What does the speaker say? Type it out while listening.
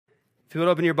If you would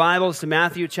open your Bibles to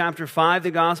Matthew chapter 5,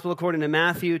 the Gospel according to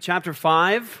Matthew chapter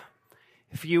 5.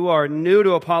 If you are new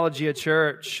to Apologia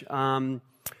Church,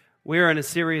 we're in a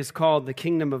series called The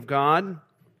Kingdom of God.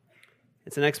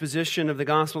 It's an exposition of the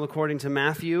Gospel according to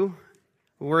Matthew.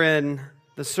 We're in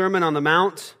the Sermon on the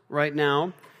Mount right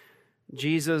now,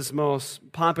 Jesus'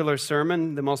 most popular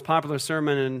sermon, the most popular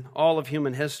sermon in all of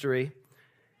human history.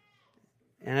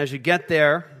 And as you get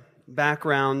there,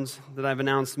 background that I've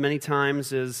announced many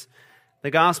times is the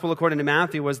Gospel according to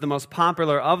Matthew was the most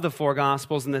popular of the four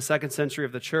Gospels in the second century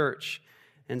of the church.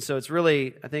 And so it's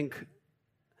really, I think,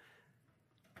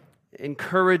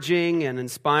 encouraging and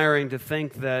inspiring to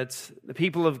think that the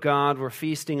people of God were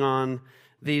feasting on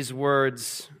these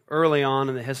words early on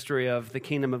in the history of the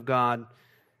kingdom of God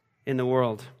in the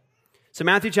world. So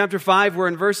Matthew chapter 5, we're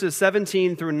in verses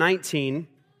 17 through 19.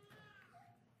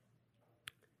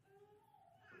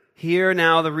 Hear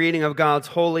now the reading of God's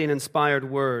holy and inspired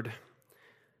word.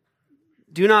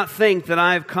 Do not think that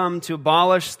I have come to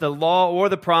abolish the law or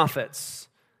the prophets.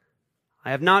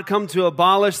 I have not come to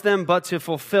abolish them, but to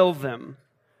fulfill them.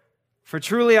 For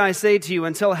truly I say to you,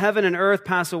 until heaven and earth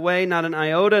pass away, not an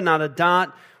iota, not a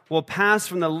dot will pass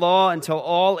from the law until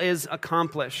all is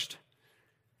accomplished.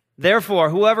 Therefore,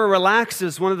 whoever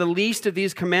relaxes one of the least of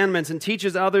these commandments and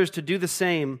teaches others to do the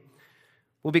same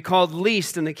will be called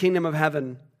least in the kingdom of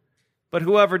heaven. But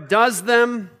whoever does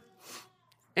them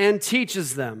and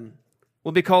teaches them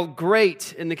will be called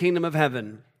great in the kingdom of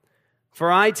heaven.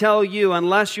 For I tell you,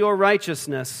 unless your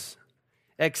righteousness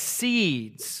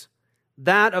exceeds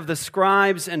that of the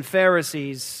scribes and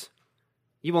Pharisees,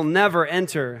 you will never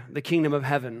enter the kingdom of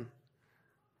heaven.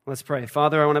 Let's pray.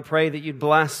 Father, I want to pray that you'd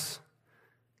bless,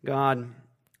 God,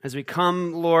 as we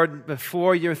come, Lord,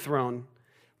 before your throne,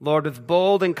 Lord, with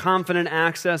bold and confident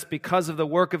access because of the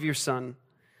work of your Son.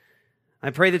 I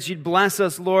pray that you'd bless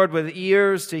us, Lord, with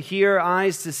ears to hear,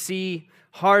 eyes to see,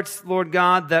 hearts, Lord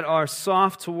God, that are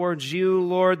soft towards you,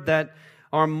 Lord, that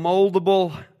are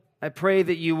moldable. I pray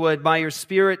that you would, by your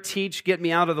Spirit, teach, get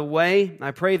me out of the way.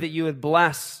 I pray that you would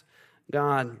bless,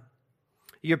 God,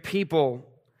 your people,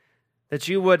 that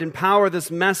you would empower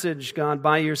this message, God,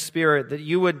 by your Spirit, that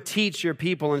you would teach your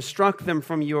people, instruct them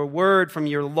from your word, from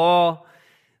your law,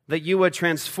 that you would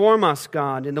transform us,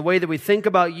 God, in the way that we think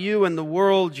about you and the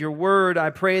world, your word. I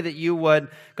pray that you would,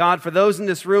 God, for those in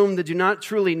this room that do not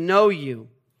truly know you,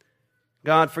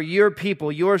 God, for your people,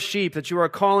 your sheep that you are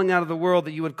calling out of the world,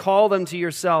 that you would call them to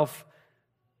yourself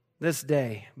this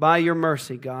day by your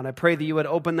mercy, God. I pray that you would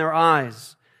open their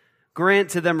eyes, grant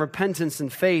to them repentance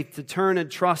and faith to turn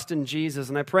and trust in Jesus.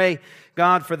 And I pray,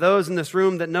 God, for those in this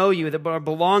room that know you, that are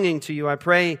belonging to you, I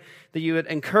pray that you would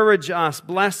encourage us,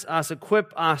 bless us,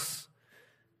 equip us.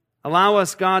 Allow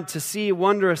us, God, to see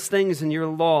wondrous things in your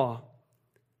law.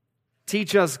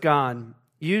 Teach us, God.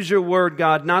 Use your word,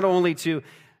 God, not only to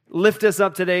lift us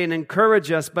up today and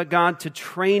encourage us, but, God, to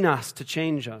train us, to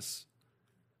change us.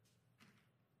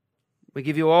 We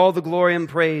give you all the glory and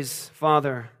praise,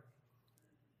 Father.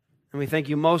 And we thank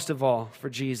you most of all for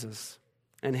Jesus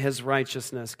and his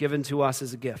righteousness given to us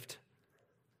as a gift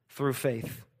through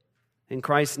faith. In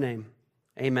Christ's name,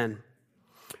 amen.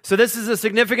 So this is a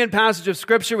significant passage of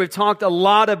Scripture. We've talked a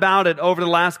lot about it over the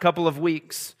last couple of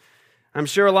weeks. I'm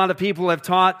sure a lot of people have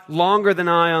taught longer than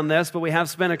I on this, but we have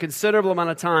spent a considerable amount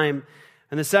of time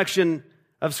in the section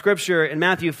of Scripture in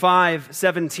Matthew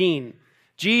 5:17.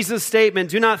 Jesus' statement,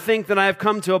 do not think that I have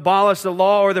come to abolish the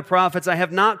law or the prophets. I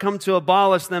have not come to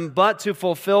abolish them, but to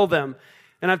fulfill them.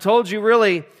 And I've told you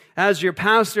really, as your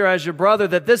pastor, as your brother,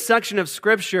 that this section of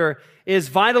Scripture is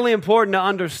vitally important to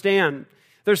understand.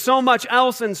 There's so much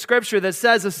else in Scripture that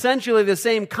says essentially the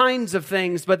same kinds of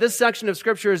things, but this section of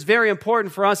Scripture is very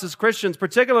important for us as Christians,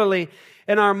 particularly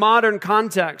in our modern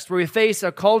context where we face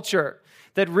a culture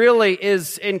that really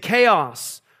is in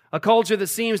chaos. A culture that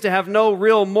seems to have no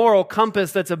real moral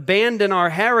compass, that's abandoned our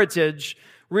heritage,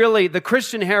 really the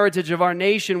Christian heritage of our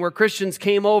nation, where Christians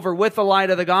came over with the light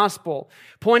of the gospel,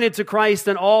 pointed to Christ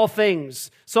in all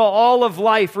things, saw all of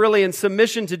life really in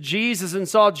submission to Jesus, and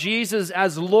saw Jesus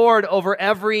as Lord over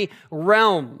every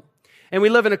realm. And we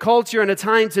live in a culture and a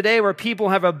time today where people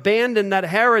have abandoned that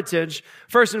heritage,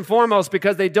 first and foremost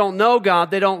because they don't know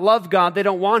God, they don't love God, they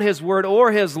don't want his word or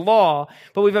his law,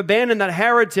 but we've abandoned that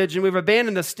heritage and we've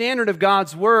abandoned the standard of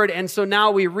God's word, and so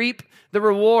now we reap the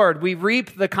reward, we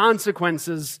reap the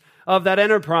consequences of that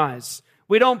enterprise.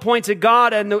 We don't point to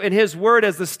God and his word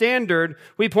as the standard,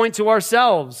 we point to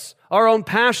ourselves, our own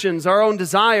passions, our own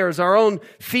desires, our own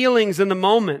feelings in the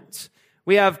moment.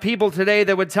 We have people today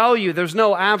that would tell you there's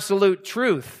no absolute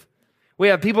truth. We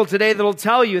have people today that will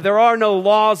tell you there are no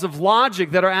laws of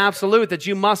logic that are absolute, that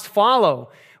you must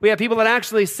follow. We have people that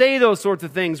actually say those sorts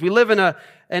of things. We live in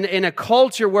a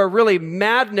culture where really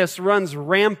madness runs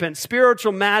rampant,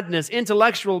 spiritual madness,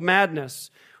 intellectual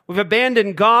madness. We've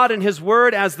abandoned God and His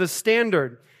Word as the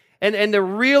standard. And the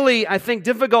really, I think,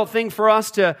 difficult thing for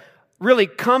us to really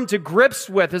come to grips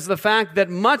with is the fact that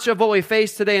much of what we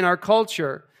face today in our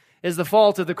culture is the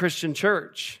fault of the Christian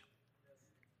church.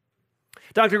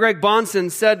 Dr. Greg Bahnsen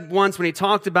said once when he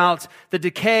talked about the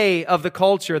decay of the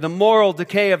culture, the moral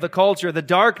decay of the culture, the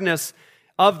darkness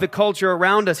of the culture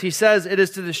around us, he says it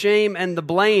is to the shame and the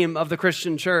blame of the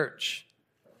Christian church.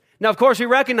 Now, of course, we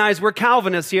recognize we're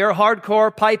Calvinists here,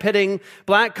 hardcore, pipe-hitting,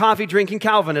 black coffee-drinking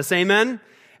Calvinists, amen?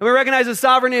 And we recognize the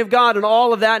sovereignty of God and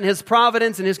all of that and His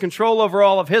providence and His control over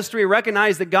all of history. We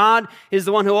recognize that God is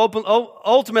the one who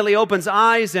ultimately opens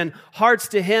eyes and hearts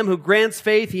to Him, who grants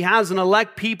faith. He has an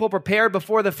elect people prepared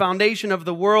before the foundation of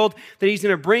the world that He's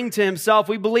going to bring to Himself.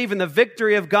 We believe in the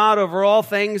victory of God over all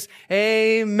things.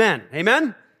 Amen.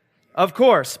 Amen? Of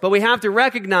course. But we have to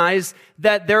recognize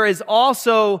that there is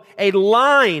also a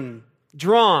line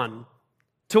drawn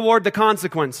toward the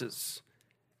consequences.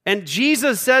 And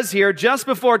Jesus says here, just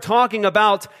before talking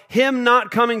about Him not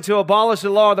coming to abolish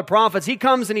the law or the prophets, He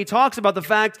comes and He talks about the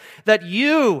fact that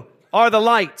you are the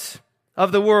light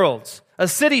of the world. A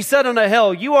city set on a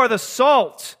hill. You are the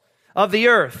salt of the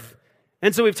earth.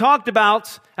 And so we've talked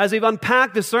about, as we've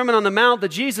unpacked the Sermon on the Mount, that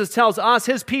Jesus tells us,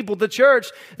 His people, the church,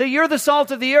 that you're the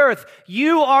salt of the earth.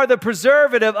 You are the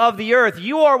preservative of the earth.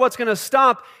 You are what's going to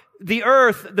stop the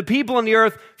earth, the people on the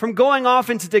earth, from going off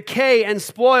into decay and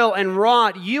spoil and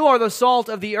rot. You are the salt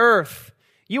of the earth.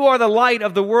 You are the light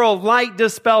of the world. Light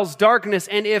dispels darkness.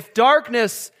 And if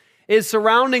darkness is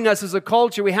surrounding us as a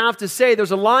culture, we have to say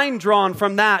there's a line drawn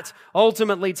from that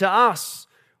ultimately to us.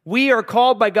 We are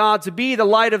called by God to be the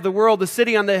light of the world, the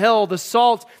city on the hill, the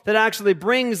salt that actually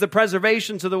brings the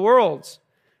preservation to the world.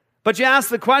 But you ask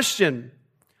the question,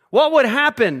 what would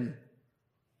happen?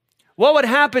 What would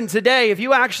happen today if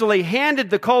you actually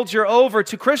handed the culture over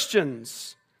to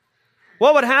Christians?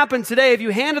 What would happen today if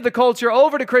you handed the culture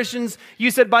over to Christians?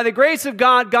 You said, by the grace of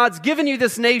God, God's given you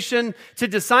this nation to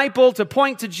disciple, to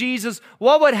point to Jesus.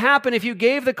 What would happen if you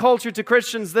gave the culture to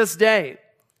Christians this day?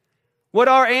 Would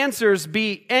our answers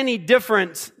be any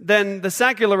different than the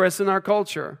secularists in our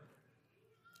culture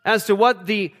as to what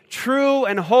the true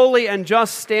and holy and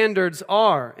just standards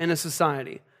are in a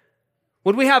society?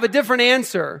 Would we have a different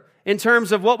answer in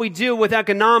terms of what we do with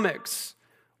economics?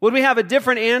 Would we have a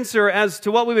different answer as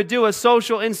to what we would do as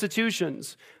social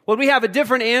institutions? Would we have a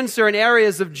different answer in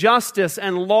areas of justice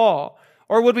and law?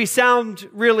 Or would we sound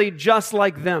really just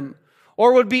like them?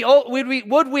 Or would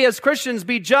we as Christians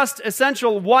be just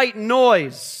essential white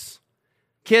noise?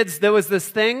 Kids, there was this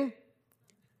thing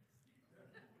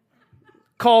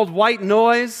called white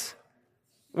noise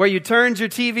where you turned your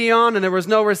TV on and there was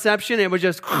no reception. It was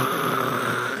just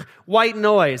white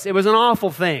noise. It was an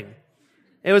awful thing.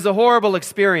 It was a horrible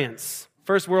experience.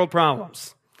 First world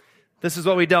problems. This is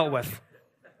what we dealt with.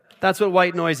 That's what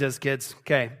white noise is, kids.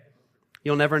 Okay.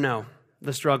 You'll never know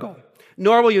the struggle.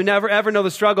 Nor will you never ever know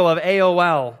the struggle of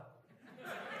AOL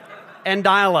and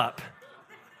dial-up.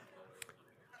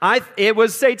 It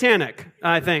was satanic,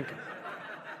 I think.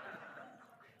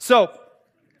 So,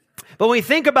 but when we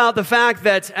think about the fact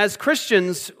that as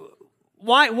Christians,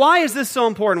 why is this so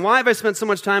important? Why have I spent so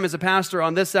much time as a pastor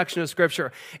on this section of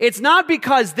Scripture? It's not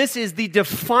because this is the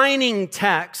defining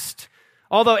text,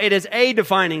 although it is a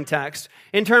defining text,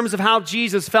 in terms of how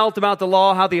Jesus felt about the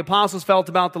law, how the apostles felt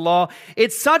about the law.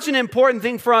 It's such an important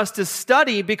thing for us to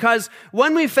study because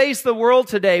when we face the world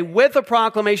today with a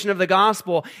proclamation of the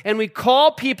gospel and we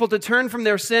call people to turn from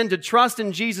their sin, to trust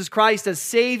in Jesus Christ as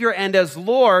Savior and as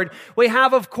Lord, we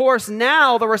have, of course,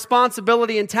 now the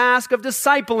responsibility and task of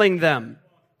discipling them.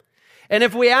 And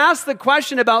if we ask the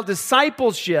question about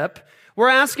discipleship, we're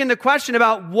asking the question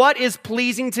about what is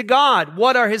pleasing to God.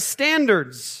 What are His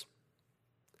standards?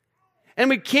 And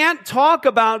we can't talk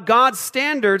about God's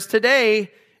standards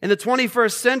today in the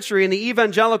 21st century in the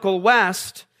evangelical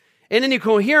West in any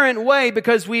coherent way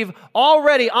because we've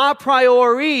already a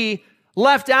priori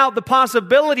left out the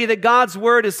possibility that God's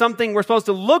word is something we're supposed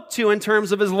to look to in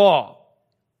terms of His law.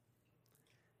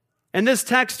 And this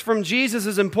text from Jesus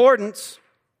is important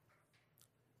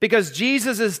because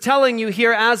Jesus is telling you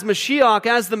here as Mashiach,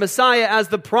 as the Messiah, as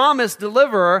the promised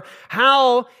deliverer,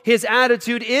 how His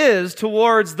attitude is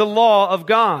towards the law of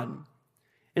God.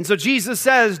 And so Jesus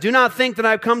says, do not think that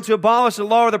I've come to abolish the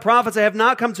law or the prophets. I have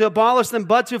not come to abolish them,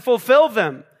 but to fulfill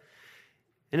them.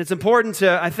 And it's important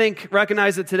to, I think,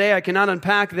 recognize that today I cannot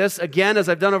unpack this again as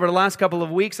I've done over the last couple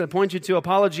of weeks. I point you to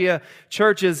Apologia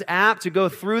Church's app to go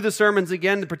through the sermons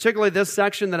again, particularly this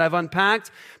section that I've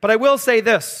unpacked. But I will say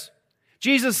this.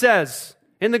 Jesus says,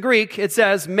 in the Greek, it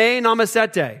says, me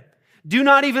nomisete. Do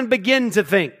not even begin to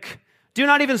think. Do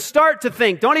not even start to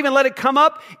think. Don't even let it come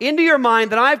up into your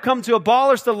mind that I've come to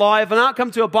abolish the law. I have not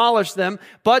come to abolish them,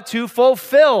 but to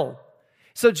fulfill.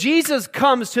 So Jesus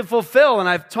comes to fulfill, and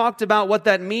I've talked about what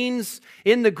that means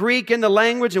in the Greek, in the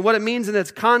language, and what it means in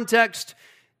its context.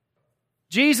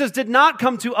 Jesus did not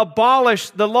come to abolish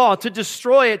the law, to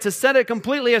destroy it, to set it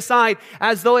completely aside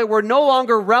as though it were no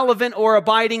longer relevant or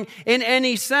abiding in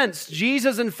any sense.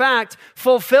 Jesus, in fact,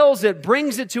 fulfills it,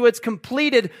 brings it to its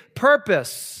completed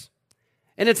purpose.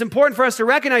 And it's important for us to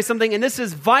recognize something, and this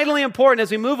is vitally important. As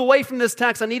we move away from this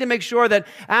text, I need to make sure that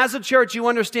as a church, you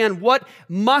understand what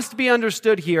must be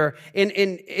understood here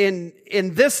in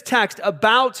this text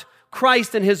about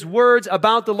Christ and His words,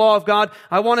 about the law of God.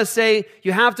 I want to say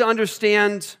you have to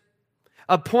understand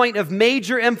a point of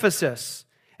major emphasis,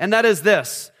 and that is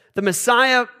this. The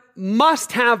Messiah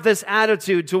must have this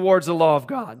attitude towards the law of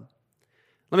God.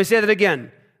 Let me say that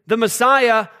again. The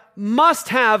Messiah must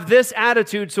have this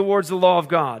attitude towards the law of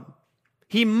God.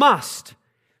 He must.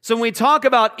 So when we talk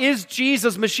about, is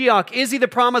Jesus Mashiach? Is He the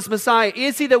promised Messiah?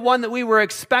 Is He the one that we were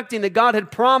expecting, that God had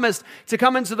promised to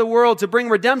come into the world to bring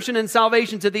redemption and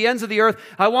salvation to the ends of the earth?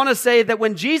 I want to say that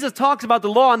when Jesus talks about the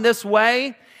law in this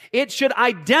way, it should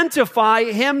identify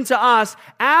Him to us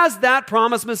as that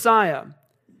promised Messiah.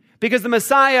 Because the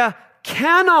Messiah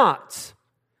cannot,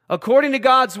 according to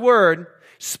God's word,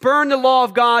 spurn the law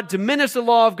of God, diminish the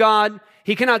law of God.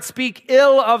 He cannot speak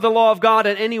ill of the law of God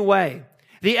in any way.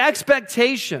 The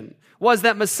expectation was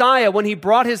that Messiah, when He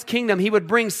brought His kingdom, He would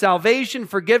bring salvation,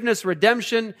 forgiveness,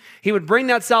 redemption. He would bring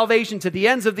that salvation to the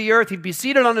ends of the earth. He'd be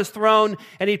seated on His throne,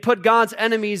 and He'd put God's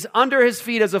enemies under His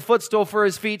feet as a footstool for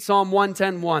His feet, Psalm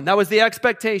 110:1. That was the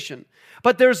expectation.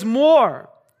 But there's more.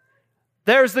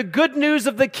 There's the good news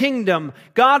of the kingdom.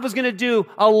 God was going to do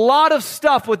a lot of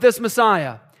stuff with this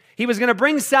Messiah. He was going to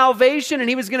bring salvation, and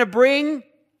He was going to bring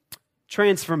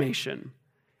transformation.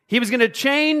 He was going to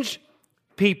change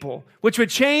people, which would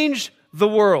change the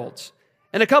world.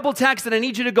 And a couple texts that I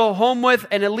need you to go home with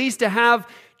and at least to have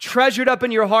treasured up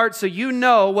in your heart so you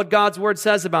know what God's word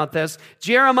says about this.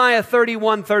 Jeremiah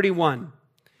 31:31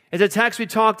 is a text we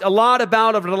talked a lot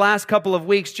about over the last couple of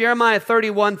weeks. Jeremiah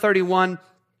 31:31.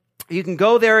 You can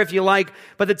go there if you like,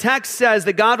 but the text says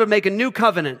that God would make a new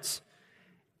covenant.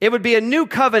 It would be a new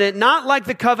covenant, not like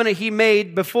the covenant He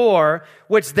made before,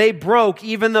 which they broke,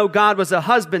 even though God was a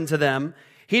husband to them.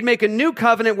 He'd make a new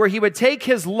covenant where He would take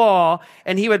His law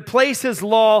and He would place His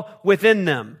law within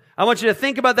them. I want you to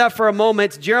think about that for a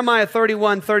moment. Jeremiah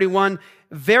 31:31,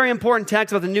 very important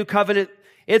text about the new covenant.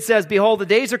 It says, behold, the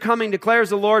days are coming, declares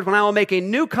the Lord, when I will make a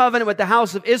new covenant with the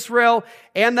house of Israel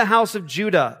and the house of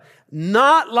Judah.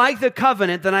 Not like the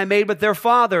covenant that I made with their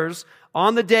fathers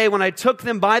on the day when I took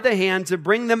them by the hand to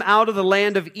bring them out of the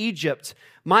land of Egypt,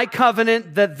 my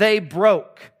covenant that they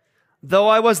broke, though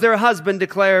I was their husband,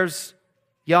 declares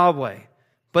Yahweh.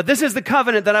 But this is the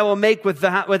covenant that I will make with the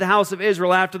house of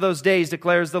Israel after those days,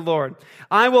 declares the Lord.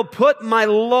 I will put my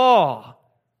law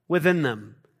within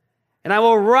them, and I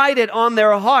will write it on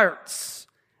their hearts,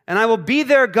 and I will be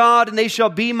their God, and they shall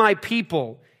be my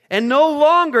people. And no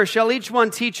longer shall each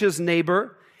one teach his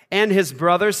neighbor and his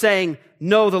brother, saying,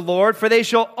 know the Lord, for they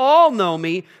shall all know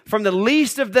me, from the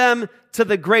least of them to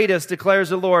the greatest, declares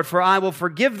the Lord. For I will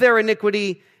forgive their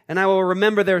iniquity, and I will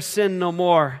remember their sin no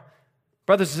more.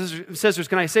 Brothers and sisters,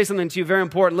 can I say something to you very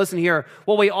important? Listen here.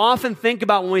 What we often think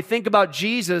about when we think about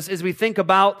Jesus is we think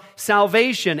about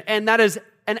salvation, and that is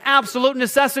an absolute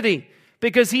necessity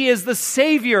because He is the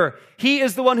Savior. He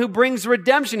is the one who brings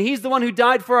redemption. He's the one who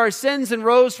died for our sins and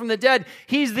rose from the dead.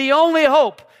 He's the only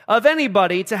hope of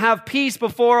anybody to have peace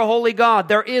before a holy God.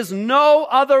 There is no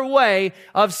other way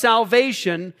of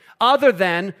salvation other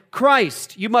than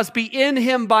Christ. You must be in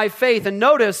Him by faith. And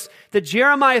notice that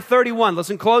Jeremiah 31,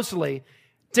 listen closely,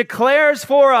 declares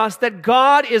for us that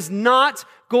God is not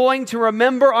going to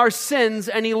remember our sins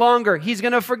any longer. He's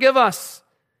going to forgive us.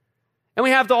 And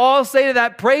we have to all say to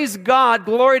that, praise God,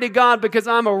 glory to God, because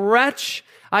I'm a wretch.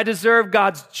 I deserve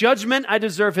God's judgment. I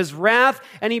deserve His wrath.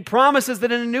 And He promises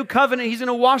that in a new covenant, He's going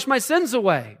to wash my sins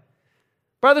away.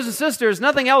 Brothers and sisters,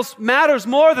 nothing else matters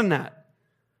more than that.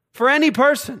 For any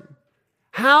person,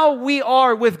 how we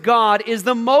are with God is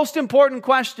the most important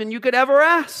question you could ever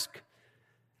ask.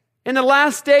 In the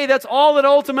last day, that's all that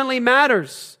ultimately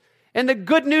matters. And the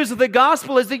good news of the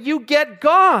gospel is that you get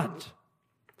God.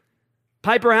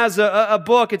 Piper has a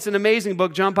book. It's an amazing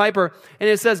book, John Piper, and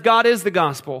it says God is the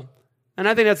gospel. And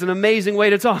I think that's an amazing way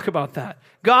to talk about that.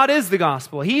 God is the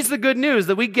gospel. He's the good news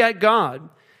that we get God.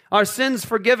 Our sins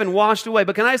forgiven, washed away.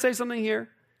 But can I say something here?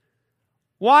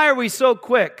 Why are we so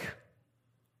quick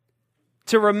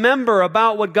to remember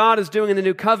about what God is doing in the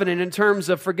new covenant in terms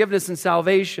of forgiveness and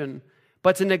salvation,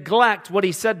 but to neglect what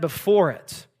he said before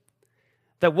it?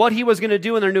 That what he was going to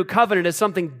do in the new covenant is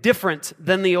something different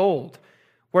than the old.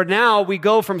 Where now we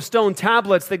go from stone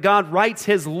tablets that God writes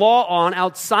his law on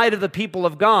outside of the people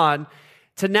of God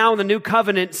to now in the new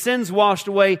covenant, sins washed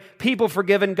away, people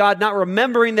forgiven, God not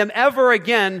remembering them ever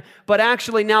again, but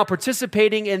actually now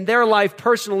participating in their life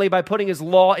personally by putting his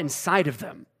law inside of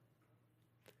them.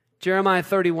 Jeremiah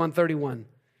 31:31.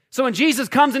 So when Jesus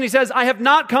comes and he says, I have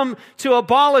not come to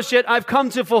abolish it, I've come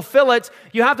to fulfill it,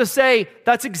 you have to say,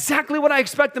 that's exactly what I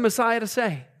expect the Messiah to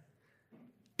say.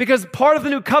 Because part of the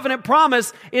new covenant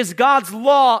promise is God's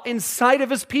law inside of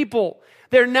his people.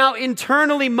 They're now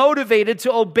internally motivated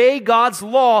to obey God's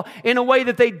law in a way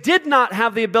that they did not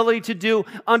have the ability to do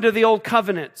under the old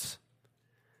covenant.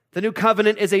 The new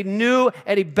covenant is a new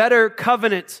and a better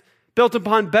covenant built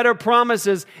upon better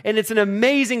promises, and it's an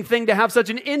amazing thing to have such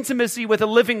an intimacy with a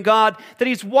living God that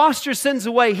he's washed your sins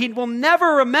away. He will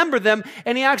never remember them,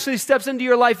 and he actually steps into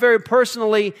your life very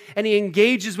personally, and he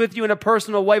engages with you in a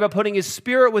personal way by putting his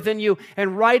spirit within you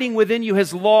and writing within you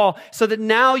his law so that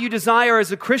now you desire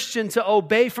as a Christian to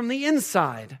obey from the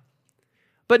inside.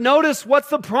 But notice, what's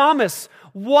the promise?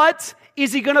 What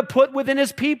is he going to put within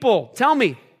his people? Tell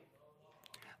me.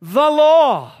 The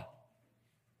law.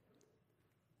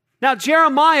 Now,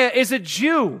 Jeremiah is a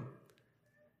Jew.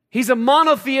 He's a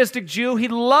monotheistic Jew. He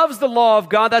loves the law of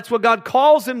God. That's what God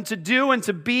calls him to do and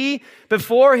to be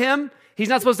before him. He's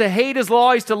not supposed to hate his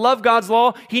law. He's to love God's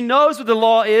law. He knows what the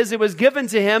law is. It was given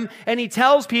to him. And he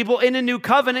tells people in a new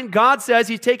covenant, God says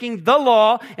he's taking the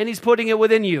law and he's putting it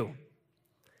within you.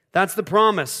 That's the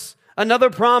promise.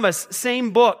 Another promise,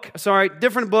 different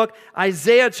book,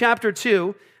 Isaiah chapter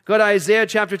 2. Go to Isaiah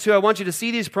chapter 2. I want you to see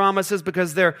these promises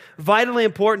because they're vitally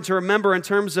important to remember in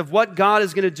terms of what God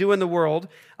is going to do in the world.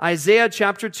 Isaiah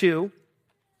chapter 2.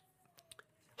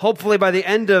 Hopefully by the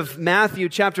end of Matthew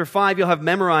chapter 5, you'll have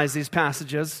memorized these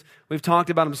passages. We've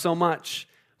talked about them so much.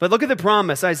 But look at the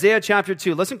promise, Isaiah chapter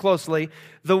 2. Listen closely.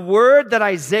 The word that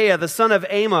Isaiah, the son of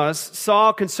Amos,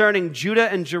 saw concerning Judah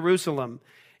and Jerusalem.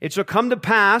 It shall come to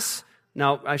pass.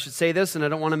 Now, I should say this, and I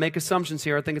don't want to make assumptions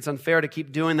here. I think it's unfair to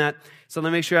keep doing that. So let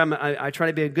me make sure I try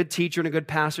to be a good teacher and a good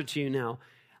pastor to you now.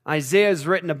 Isaiah is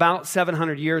written about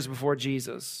 700 years before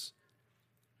Jesus.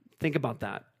 Think about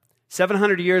that.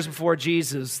 700 years before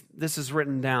Jesus, this is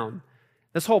written down.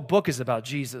 This whole book is about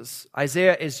Jesus.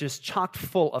 Isaiah is just chock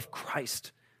full of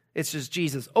Christ. It's just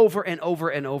Jesus over and over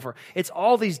and over. It's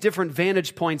all these different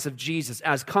vantage points of Jesus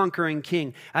as conquering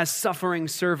king, as suffering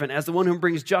servant, as the one who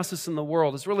brings justice in the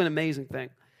world. It's really an amazing thing.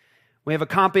 We have a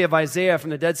copy of Isaiah from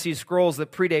the Dead Sea Scrolls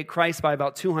that predate Christ by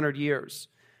about 200 years.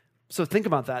 So think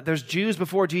about that. There's Jews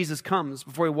before Jesus comes,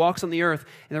 before he walks on the earth,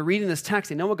 and they're reading this text.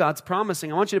 They know what God's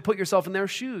promising. I want you to put yourself in their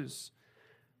shoes.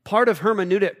 Part of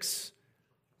hermeneutics,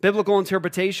 biblical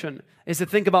interpretation, is to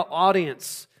think about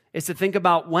audience. It's to think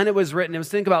about when it was written. It was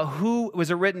to think about who was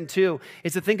it written to.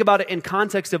 It's to think about it in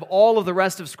context of all of the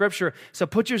rest of Scripture. So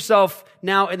put yourself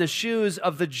now in the shoes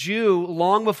of the Jew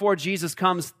long before Jesus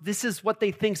comes. This is what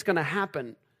they think is going to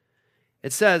happen.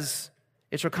 It says,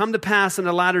 it shall come to pass in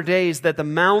the latter days that the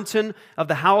mountain of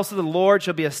the house of the Lord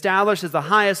shall be established as the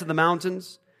highest of the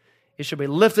mountains. It shall be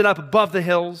lifted up above the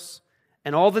hills,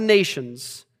 and all the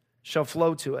nations shall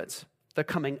flow to it. They're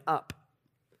coming up.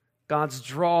 God's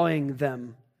drawing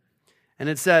them. And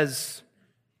it says,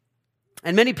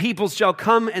 and many peoples shall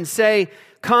come and say,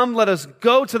 come, let us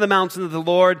go to the mountain of the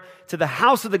Lord, to the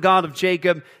house of the God of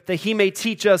Jacob, that he may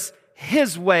teach us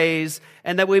his ways,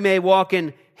 and that we may walk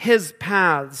in his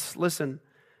paths. Listen,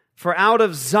 for out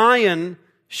of Zion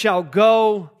shall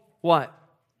go what?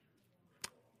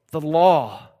 The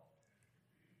law,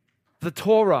 the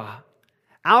Torah.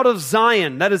 Out of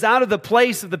Zion, that is out of the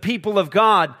place of the people of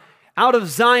God, out of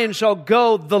Zion shall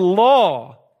go the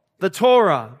law, the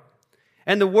Torah,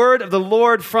 and the word of the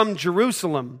Lord from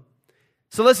Jerusalem.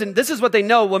 So listen, this is what they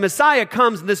know. When Messiah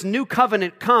comes and this new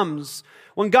covenant comes,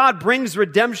 when God brings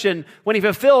redemption, when he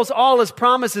fulfills all his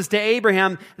promises to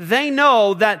Abraham, they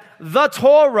know that the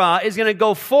Torah is going to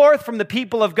go forth from the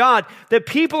people of God. The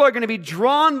people are going to be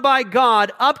drawn by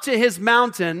God up to his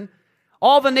mountain.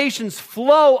 All the nations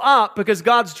flow up because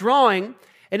God's drawing.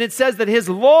 And it says that his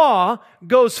law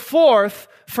goes forth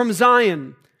from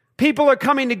Zion. People are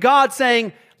coming to God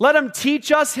saying, let him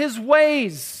teach us his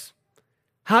ways.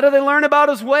 How do they learn about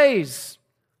his ways?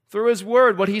 through his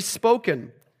word, what he's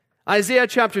spoken. Isaiah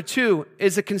chapter 2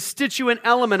 is a constituent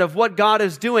element of what God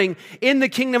is doing in the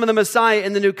kingdom of the Messiah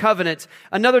in the new covenant.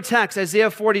 Another text,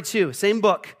 Isaiah 42, same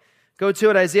book. Go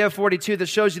to it, Isaiah 42, that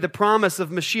shows you the promise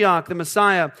of Mashiach, the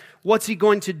Messiah. What's he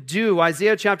going to do?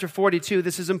 Isaiah chapter 42,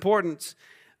 this is important.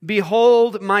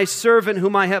 Behold my servant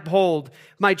whom I uphold,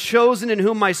 my chosen in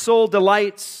whom my soul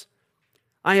delights.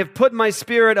 I have put my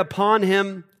spirit upon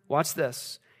him. Watch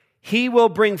this. He will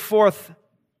bring forth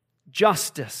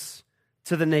justice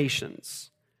to the nations.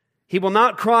 He will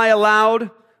not cry aloud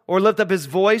or lift up his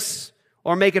voice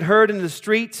or make it heard in the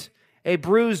street. A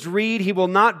bruised reed he will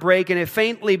not break, and a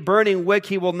faintly burning wick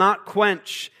he will not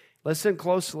quench. Listen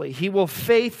closely. He will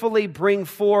faithfully bring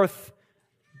forth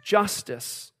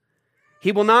justice.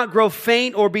 He will not grow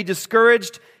faint or be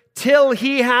discouraged till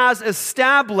he has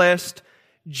established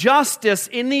justice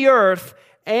in the earth,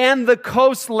 and the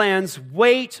coastlands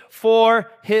wait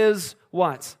for his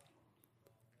what?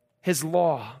 His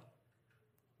law.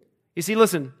 You see,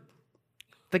 listen,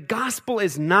 the gospel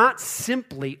is not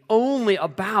simply only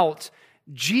about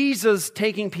Jesus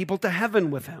taking people to heaven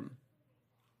with him.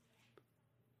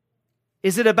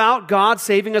 Is it about God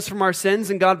saving us from our sins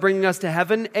and God bringing us to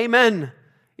heaven? Amen.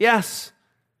 Yes,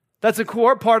 that's a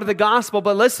core part of the gospel.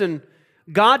 But listen,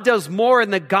 God does more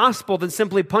in the gospel than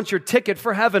simply punch your ticket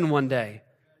for heaven one day.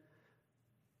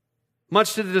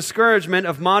 Much to the discouragement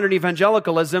of modern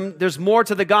evangelicalism, there's more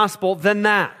to the gospel than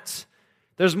that.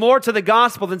 There's more to the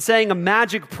gospel than saying a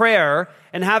magic prayer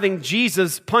and having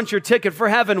Jesus punch your ticket for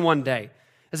heaven one day.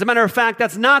 As a matter of fact,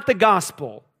 that's not the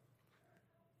gospel.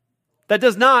 That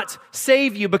does not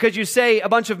save you because you say a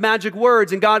bunch of magic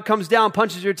words and God comes down,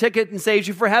 punches your ticket, and saves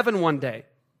you for heaven one day.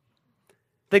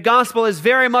 The gospel is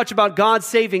very much about God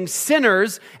saving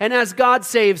sinners, and as God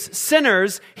saves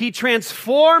sinners, he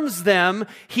transforms them,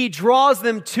 he draws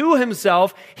them to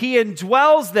himself, he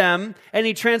indwells them, and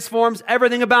he transforms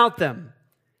everything about them.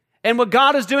 And what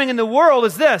God is doing in the world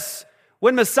is this.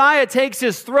 When Messiah takes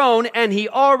his throne, and he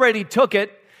already took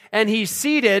it, and he's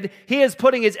seated, he is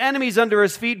putting his enemies under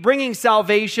his feet, bringing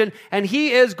salvation, and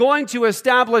he is going to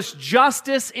establish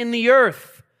justice in the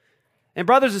earth. And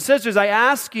brothers and sisters, I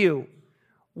ask you,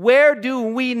 where do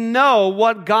we know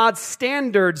what God's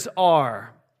standards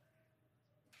are?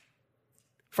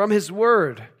 From his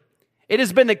word. It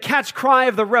has been the catch cry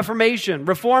of the Reformation.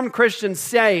 Reformed Christians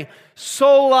say,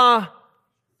 sola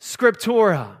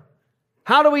scriptura.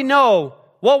 How do we know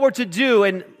what we're to do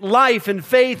in life and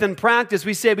faith and practice?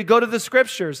 We say we go to the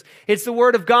scriptures. It's the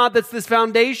word of God that's this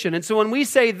foundation. And so when we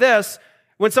say this,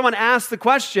 when someone asks the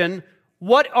question,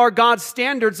 what are God's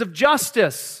standards of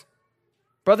justice?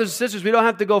 Brothers and sisters, we don't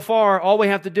have to go far. All we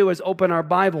have to do is open our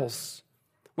Bibles.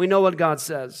 We know what God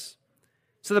says.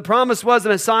 So the promise was the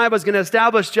Messiah was going to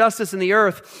establish justice in the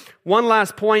earth. One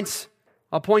last point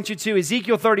I'll point you to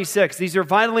Ezekiel 36. These are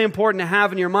vitally important to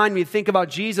have in your mind when you think about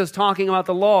Jesus talking about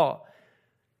the law.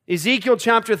 Ezekiel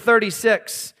chapter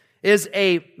 36 is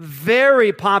a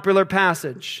very popular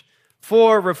passage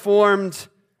for Reformed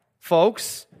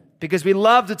folks because we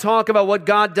love to talk about what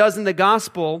God does in the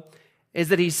gospel is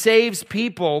that he saves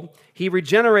people, he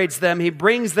regenerates them, he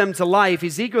brings them to life.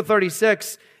 Ezekiel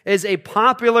 36 is a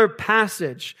popular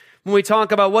passage when we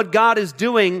talk about what God is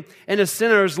doing in a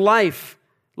sinner's life.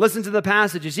 Listen to the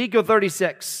passage, Ezekiel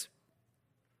 36.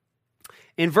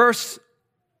 In verse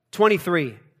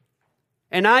 23,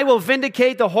 and I will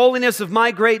vindicate the holiness of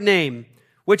my great name,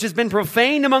 which has been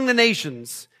profaned among the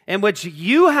nations, and which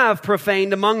you have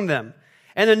profaned among them.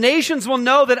 And the nations will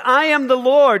know that I am the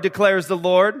Lord, declares the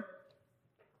Lord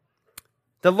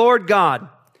God.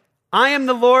 I am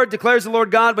the Lord, declares the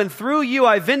Lord God, when through you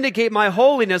I vindicate my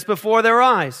holiness before their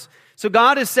eyes. So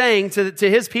God is saying to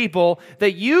his people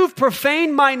that you've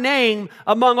profaned my name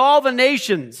among all the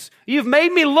nations. You've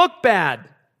made me look bad.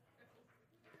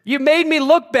 You've made me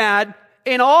look bad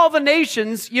in all the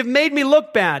nations. You've made me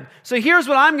look bad. So here's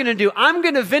what I'm going to do. I'm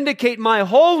going to vindicate my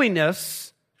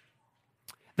holiness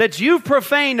that you've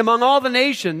profaned among all the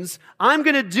nations. I'm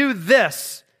going to do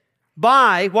this.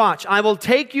 Watch, I will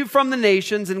take you from the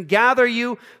nations and gather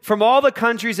you from all the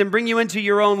countries and bring you into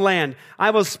your own land.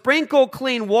 I will sprinkle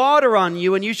clean water on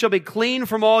you, and you shall be clean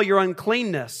from all your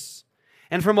uncleanness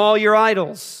and from all your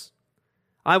idols.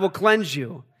 I will cleanse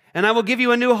you, and I will give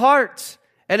you a new heart,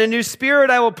 and a new spirit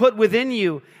I will put within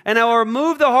you, and I will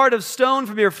remove the heart of stone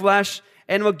from your flesh,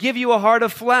 and will give you a heart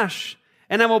of flesh.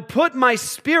 And I will put my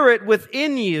spirit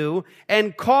within you,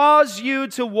 and cause you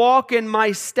to walk in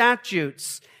my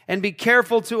statutes, and be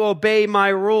careful to obey my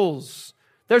rules.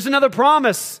 There's another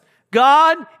promise.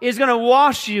 God is going to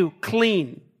wash you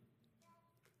clean.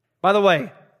 By the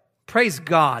way, praise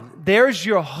God. There's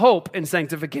your hope in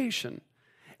sanctification.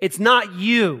 It's not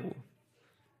you.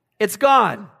 It's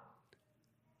God.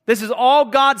 This is all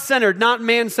God-centered, not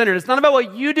man-centered. It's not about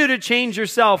what you do to change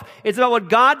yourself. It's about what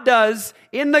God does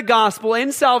in the gospel,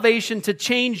 in salvation, to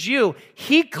change you.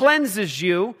 He cleanses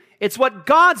you. It's what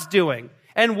God's doing.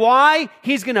 And why?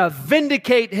 He's going to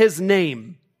vindicate his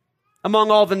name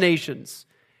among all the nations.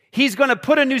 He's going to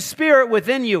put a new spirit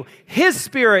within you. His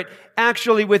spirit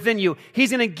actually within you. He's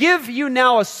going to give you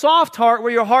now a soft heart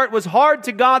where your heart was hard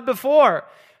to God before.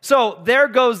 So there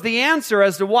goes the answer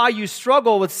as to why you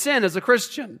struggle with sin as a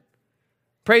Christian.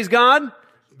 Praise God.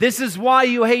 This is why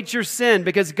you hate your sin,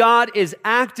 because God is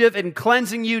active in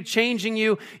cleansing you, changing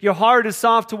you. Your heart is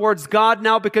soft towards God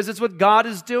now because it's what God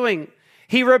is doing.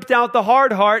 He ripped out the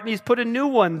hard heart and he's put a new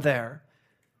one there.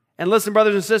 And listen,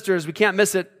 brothers and sisters, we can't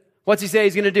miss it. What's he say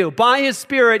he's going to do? By his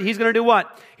Spirit, he's going to do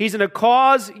what? He's going to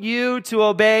cause you to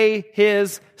obey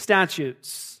his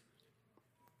statutes.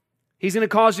 He's going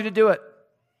to cause you to do it.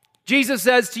 Jesus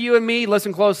says to you and me,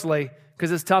 listen closely,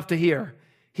 because it's tough to hear.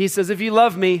 He says, if you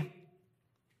love me,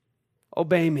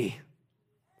 obey me.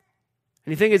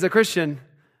 And you think as a Christian,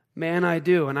 man, I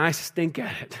do, and I stink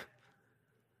at it.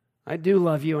 I do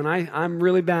love you, and I'm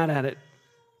really bad at it.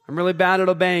 I'm really bad at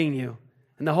obeying you.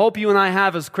 And the hope you and I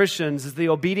have as Christians is the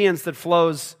obedience that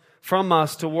flows from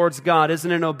us towards God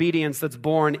isn't an obedience that's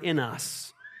born in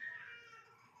us.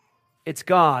 It's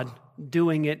God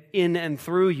doing it in and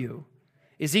through you.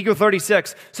 Ezekiel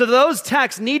 36. So those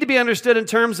texts need to be understood in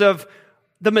terms of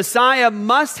the Messiah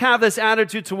must have this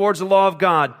attitude towards the law of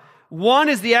God. One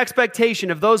is the expectation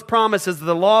of those promises of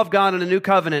the law of God in a new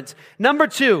covenant. Number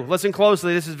two, listen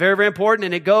closely. This is very, very important,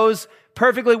 and it goes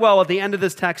perfectly well at the end of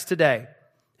this text today.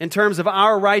 In terms of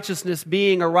our righteousness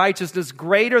being a righteousness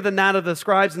greater than that of the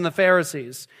scribes and the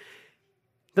Pharisees.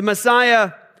 The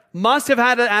Messiah must have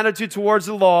had an attitude towards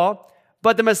the law,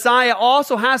 but the Messiah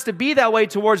also has to be that way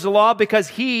towards the law because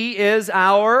he is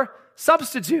our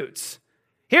substitute.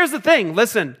 Here's the thing,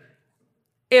 listen.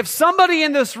 If somebody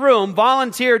in this room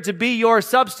volunteered to be your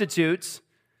substitutes,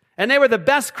 and they were the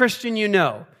best Christian you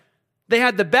know, they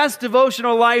had the best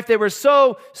devotional life. They were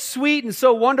so sweet and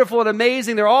so wonderful and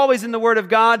amazing. They're always in the Word of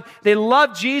God. They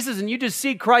love Jesus, and you just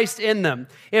see Christ in them.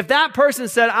 If that person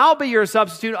said, I'll be your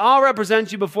substitute, I'll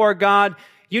represent you before God,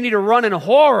 you need to run in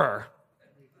horror.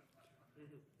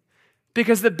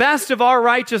 Because the best of our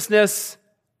righteousness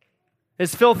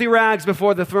is filthy rags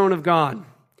before the throne of God.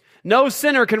 No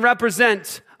sinner can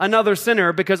represent another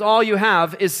sinner because all you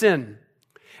have is sin.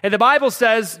 And the Bible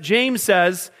says, James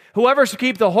says, whoever should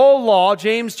keep the whole law,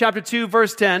 James chapter 2,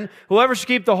 verse 10, whoever should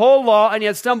keep the whole law and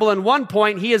yet stumble in one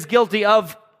point, he is guilty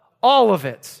of all of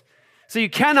it. So you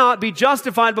cannot be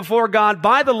justified before God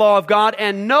by the law of God,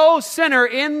 and no sinner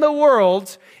in the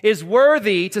world is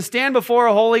worthy to stand before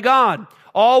a holy God.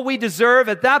 All we deserve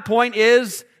at that point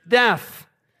is death.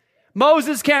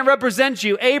 Moses can't represent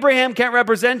you. Abraham can't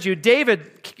represent you.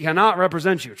 David cannot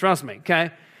represent you. Trust me,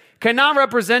 okay? Cannot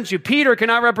represent you. Peter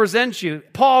cannot represent you.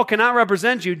 Paul cannot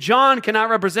represent you. John cannot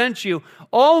represent you.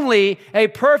 Only a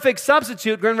perfect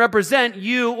substitute can represent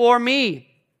you or me.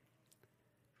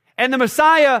 And the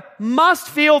Messiah must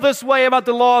feel this way about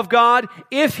the law of God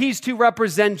if he's to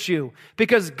represent you.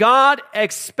 Because God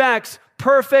expects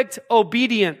perfect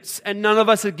obedience, and none of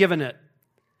us have given it.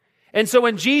 And so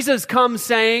when Jesus comes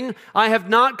saying, I have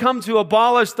not come to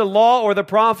abolish the law or the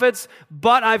prophets,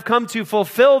 but I've come to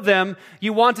fulfill them,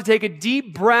 you want to take a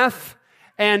deep breath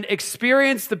and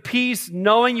experience the peace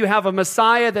knowing you have a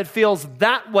Messiah that feels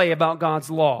that way about God's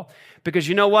law. Because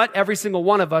you know what? Every single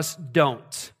one of us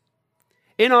don't.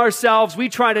 In ourselves, we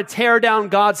try to tear down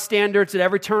God's standards at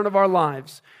every turn of our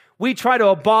lives. We try to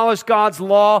abolish God's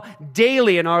law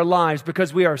daily in our lives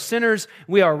because we are sinners.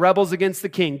 We are rebels against the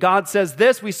King. God says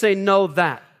this, we say no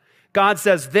that. God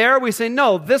says there, we say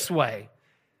no this way.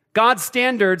 God's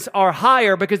standards are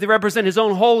higher because they represent his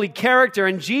own holy character.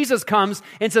 And Jesus comes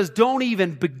and says, don't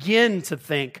even begin to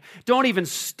think. Don't even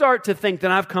start to think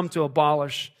that I've come to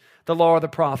abolish the law or the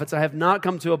prophets. I have not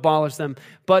come to abolish them,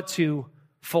 but to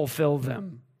fulfill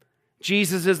them.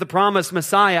 Jesus is the promised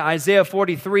Messiah. Isaiah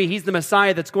 43, he's the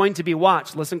Messiah that's going to be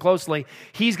watched. Listen closely.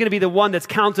 He's going to be the one that's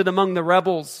counted among the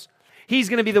rebels. He's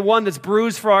going to be the one that's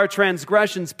bruised for our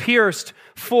transgressions, pierced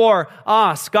for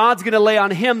us. God's going to lay on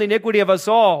him the iniquity of us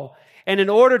all. And in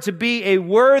order to be a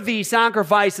worthy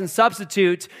sacrifice and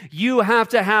substitute, you have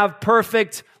to have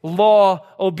perfect law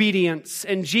obedience.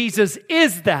 And Jesus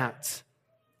is that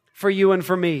for you and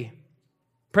for me.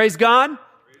 Praise God.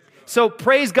 So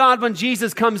praise God when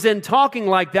Jesus comes in talking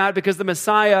like that because the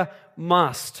Messiah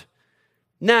must.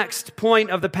 Next point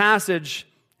of the passage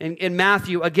in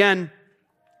Matthew, again,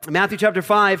 Matthew chapter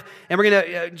 5, and we're going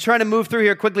to try to move through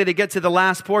here quickly to get to the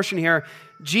last portion here.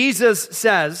 Jesus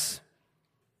says,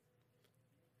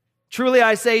 "Truly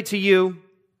I say to you,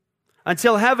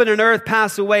 until heaven and earth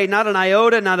pass away, not an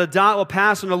iota, not a dot will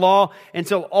pass from the law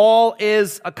until all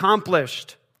is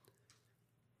accomplished."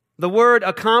 The word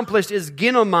accomplished is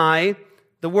ginomai,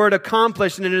 the word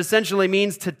accomplished, and it essentially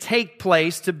means to take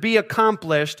place, to be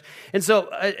accomplished. And so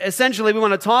essentially we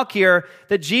want to talk here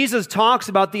that Jesus talks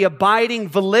about the abiding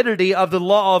validity of the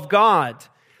law of God,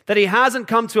 that he hasn't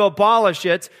come to abolish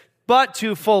it, but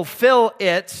to fulfill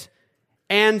it,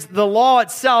 and the law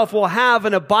itself will have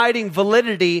an abiding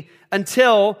validity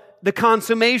until the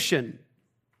consummation.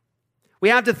 We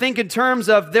have to think in terms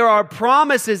of there are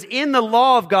promises in the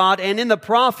law of God and in the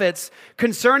prophets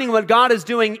concerning what God is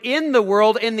doing in the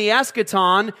world, in the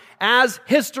eschaton. As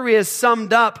history is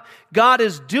summed up, God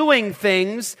is doing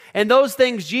things, and those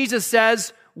things, Jesus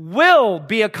says, will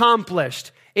be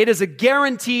accomplished. It is a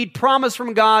guaranteed promise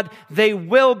from God. They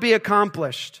will be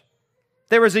accomplished.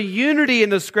 There is a unity in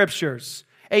the Scriptures,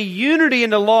 a unity in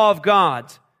the law of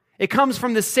God. It comes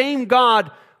from the same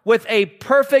God with a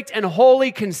perfect and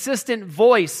holy, consistent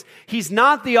voice. He's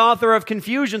not the author of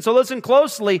confusion. So listen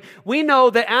closely. We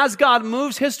know that as God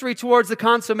moves history towards the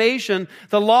consummation,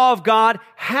 the law of God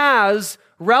has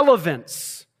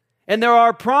relevance. And there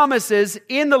are promises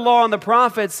in the law and the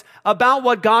prophets about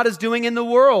what God is doing in the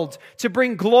world to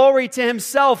bring glory to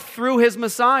himself through his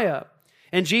Messiah.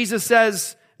 And Jesus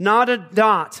says, not a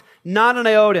dot, not an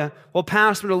iota will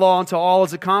pass from the law until all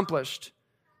is accomplished.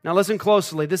 Now listen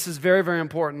closely. This is very, very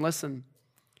important. Listen.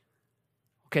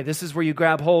 Okay, this is where you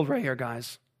grab hold right here,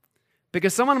 guys.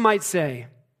 Because someone might say,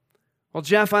 well,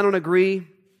 Jeff, I don't agree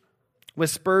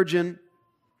with Spurgeon.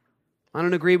 I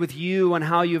don't agree with you on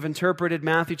how you've interpreted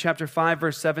Matthew chapter 5,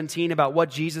 verse 17 about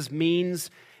what Jesus means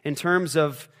in terms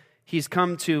of he's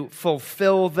come to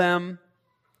fulfill them.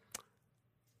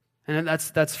 And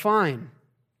that's fine.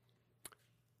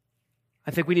 I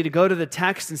think we need to go to the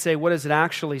text and say, what does it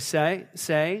actually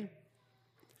say?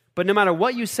 But no matter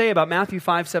what you say about Matthew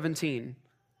 5:17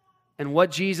 and what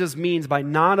Jesus means by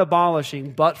not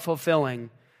abolishing but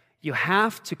fulfilling, you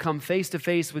have to come face to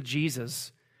face with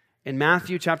Jesus in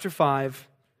Matthew chapter 5,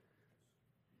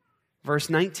 verse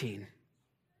 19.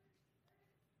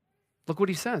 Look what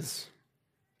he says.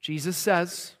 Jesus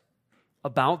says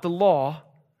about the law,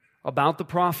 about the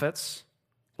prophets,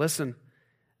 listen,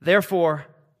 therefore,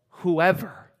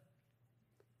 whoever.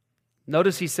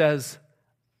 Notice he says,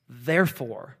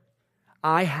 therefore,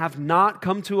 I have not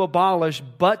come to abolish,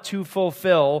 but to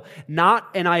fulfill. Not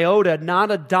an iota, not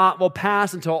a dot will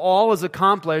pass until all is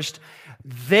accomplished.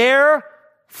 Therefore,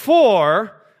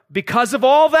 because of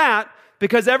all that,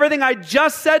 because everything I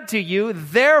just said to you,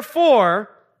 therefore,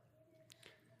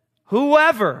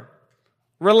 whoever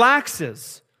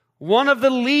relaxes one of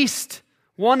the least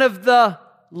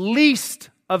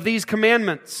of these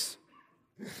commandments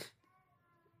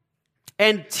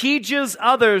and teaches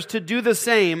others to do the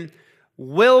same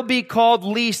will be called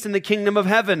least in the kingdom of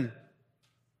heaven.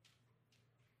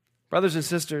 Brothers and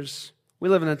sisters, we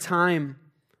live in a time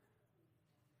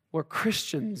where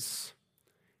Christians,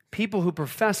 people who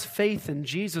profess faith in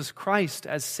Jesus Christ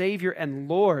as Savior and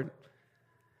Lord,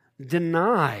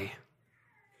 deny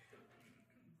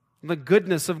the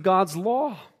goodness of God's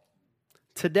law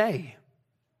today.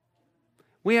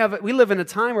 We live in a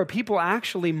time where people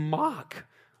actually mock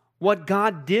what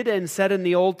God did and said in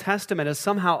the Old Testament as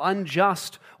somehow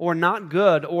unjust or not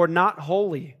good or not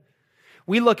holy.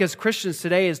 We look as Christians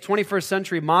today, as 21st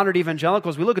century modern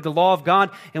evangelicals, we look at the law of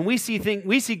God and we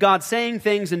see God saying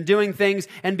things and doing things,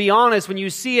 and be honest, when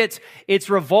you see it, it's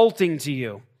revolting to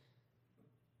you.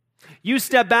 You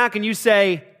step back and you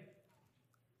say,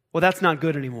 well, that's not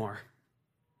good anymore.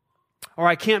 Or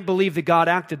I can't believe that God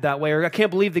acted that way, or I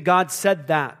can't believe that God said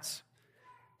that.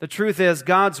 The truth is,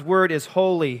 God's word is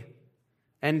holy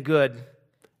and good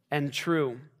and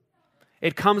true.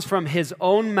 It comes from his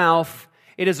own mouth.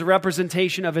 It is a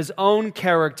representation of his own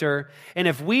character. And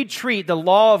if we treat the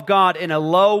law of God in a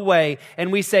low way,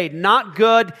 and we say not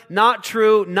good, not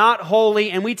true, not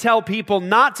holy, and we tell people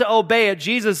not to obey it,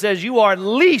 Jesus says you are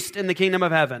least in the kingdom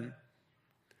of heaven.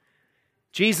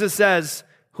 Jesus says,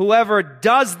 whoever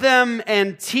does them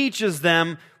and teaches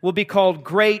them will be called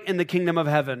great in the kingdom of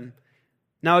heaven.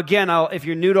 Now again, if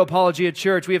you're new to Apologia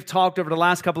Church, we have talked over the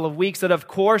last couple of weeks that of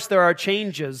course there are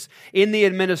changes in the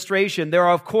administration. There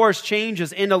are of course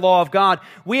changes in the law of God.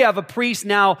 We have a priest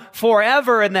now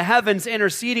forever in the heavens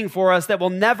interceding for us that will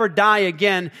never die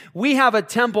again. We have a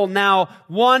temple now,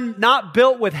 one not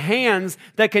built with hands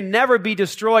that can never be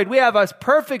destroyed. We have a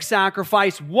perfect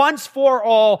sacrifice once for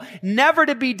all, never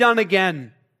to be done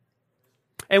again.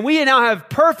 And we now have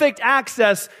perfect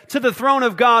access to the throne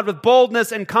of God with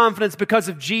boldness and confidence because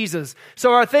of Jesus.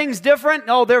 So are things different?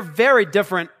 No, they're very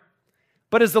different.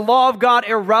 But is the law of God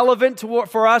irrelevant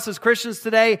for us as Christians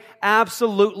today?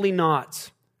 Absolutely not.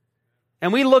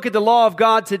 And we look at the law of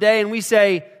God today and we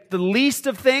say, the least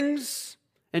of things,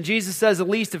 and Jesus says the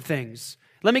least of things.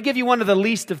 Let me give you one of the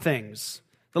least of things,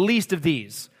 the least of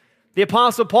these. The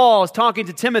Apostle Paul is talking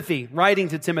to Timothy, writing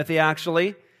to Timothy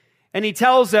actually, and he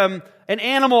tells him an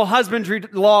animal husbandry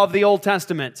law of the Old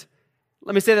Testament.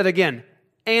 Let me say that again,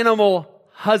 animal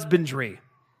husbandry.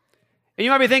 And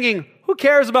you might be thinking, who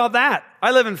cares about that?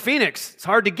 I live in Phoenix. It's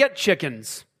hard to get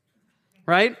chickens,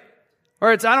 right?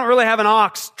 Or I don't really have an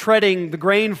ox treading the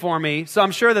grain for me, so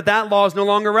I'm sure that law is no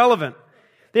longer relevant.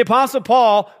 The Apostle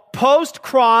Paul,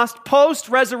 post-cross,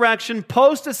 post-resurrection,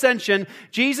 post-ascension,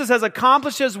 Jesus has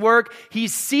accomplished his work.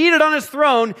 He's seated on his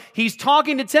throne. He's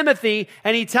talking to Timothy,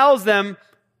 and he tells them,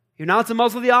 you're not to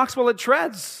muzzle the ox while it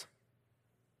treads.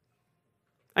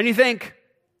 And you think,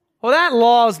 well, that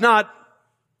law is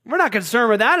we're not concerned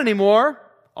with that anymore,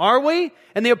 are we?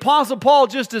 And the Apostle Paul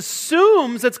just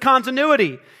assumes it's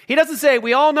continuity. He doesn't say,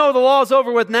 we all know the law is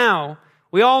over with now.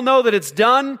 We all know that it's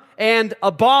done and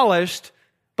abolished,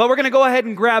 but we're going to go ahead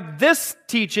and grab this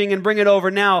teaching and bring it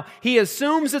over now. He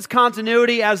assumes it's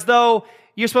continuity as though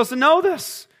you're supposed to know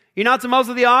this. You're not to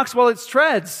muzzle the ox while it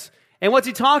treads. And what's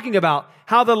he talking about?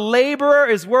 How the laborer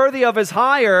is worthy of his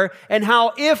hire, and how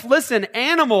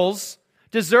animals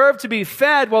deserve to be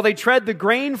fed while they tread the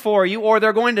grain for you, or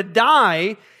they're going to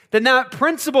die, then that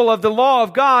principle of the law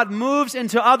of God moves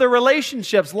into other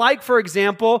relationships. Like, for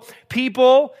example,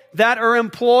 people that are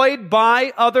employed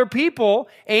by other people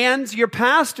and your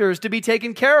pastors to be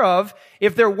taken care of.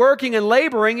 If they're working and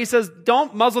laboring, he says,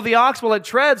 don't muzzle the ox while it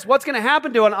treads. What's going to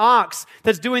happen to an ox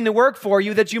that's doing the work for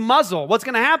you that you muzzle? What's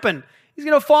going to happen? He's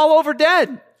going to fall over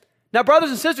dead. Now, brothers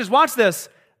and sisters, watch this.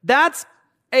 That's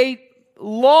a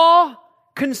law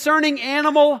concerning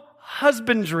animal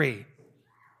husbandry.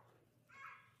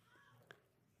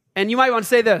 And you might want to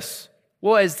say this,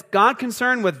 well, is God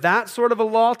concerned with that sort of a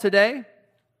law today?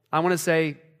 I want to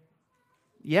say,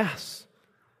 yes.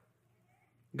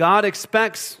 God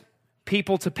expects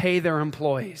people to pay their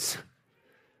employees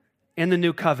in the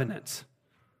new covenant.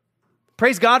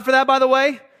 Praise God for that, by the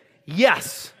way.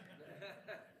 Yes.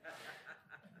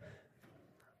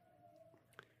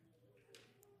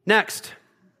 Next,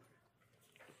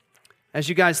 as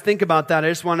you guys think about that, I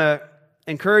just want to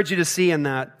encourage you to see in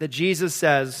that Jesus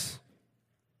says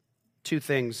two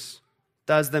things: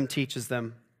 does them, teaches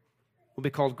them, will be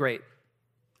called great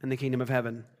in the kingdom of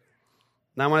heaven.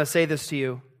 And I want to say this to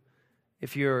you,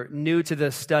 if you're new to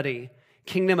this study,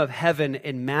 kingdom of heaven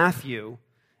in Matthew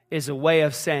is a way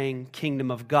of saying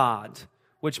kingdom of God,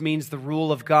 which means the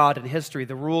rule of God in history,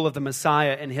 the rule of the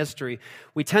Messiah in history.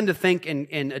 We tend to think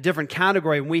in a different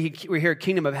category. When we hear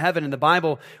kingdom of heaven in the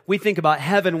Bible, we think about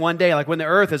heaven one day, like when the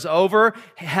earth is over,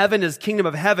 heaven is kingdom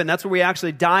of heaven. That's where we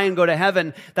actually die and go to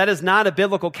heaven. That is not a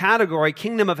biblical category.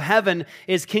 Kingdom of heaven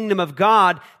is kingdom of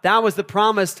God. That was the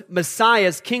promised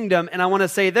Messiah's kingdom. And I want to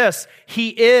say this, he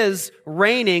is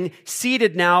reigning,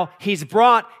 seated now. He's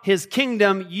brought his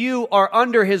kingdom. You are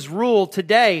under his rule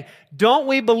today. Don't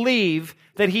we believe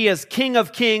that he is King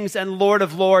of Kings and Lord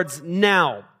of Lords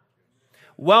now?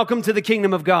 Welcome to the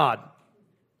kingdom of God.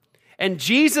 And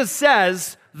Jesus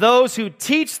says those who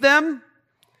teach them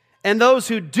and those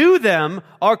who do them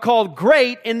are called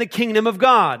great in the kingdom of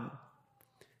God.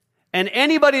 And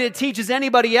anybody that teaches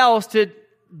anybody else to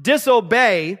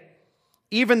disobey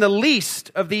even the least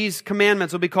of these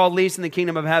commandments will be called least in the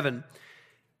kingdom of heaven.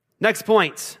 Next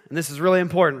point, and this is really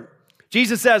important.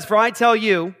 Jesus says, for I tell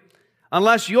you,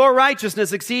 unless your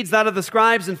righteousness exceeds that of the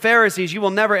scribes and Pharisees, you will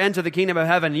never enter the kingdom of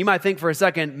heaven. You might think for a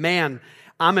second, man,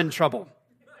 I'm in trouble.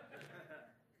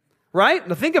 Right?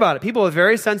 Now think about it. People with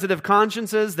very sensitive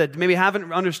consciences that maybe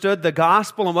haven't understood the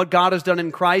gospel and what God has done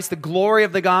in Christ, the glory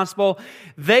of the gospel,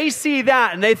 they see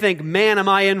that and they think, man, am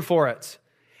I in for it?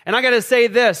 And I got to say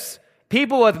this,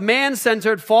 people with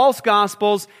man-centered false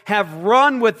gospels have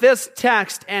run with this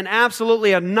text and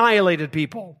absolutely annihilated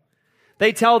people.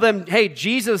 They tell them, hey,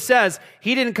 Jesus says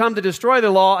he didn't come to destroy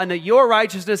the law and that your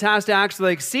righteousness has to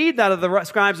actually exceed that of the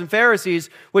scribes and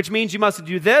Pharisees, which means you must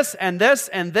do this and this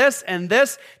and this and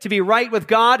this to be right with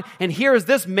God. And here's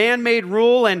this man-made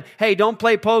rule. And hey, don't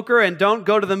play poker and don't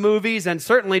go to the movies and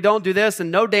certainly don't do this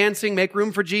and no dancing. Make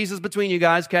room for Jesus between you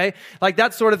guys, okay? Like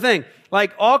that sort of thing.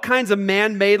 Like all kinds of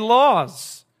man-made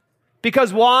laws.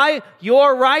 Because why?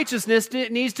 Your righteousness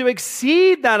needs to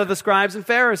exceed that of the scribes and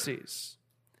Pharisees.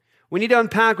 We need to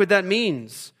unpack what that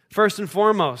means. First and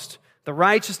foremost, the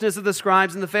righteousness of the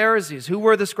scribes and the Pharisees. Who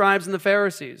were the scribes and the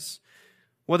Pharisees?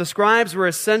 Well, the scribes were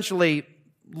essentially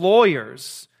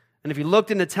lawyers. And if you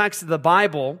looked in the text of the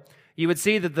Bible, you would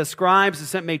see that the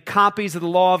scribes made copies of the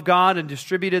law of God and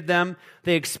distributed them.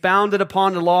 They expounded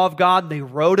upon the law of God. They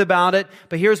wrote about it.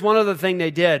 But here's one other thing they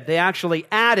did. They actually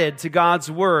added to God's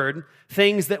word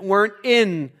things that weren't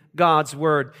in God's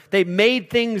word. They made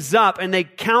things up and they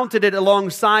counted it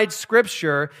alongside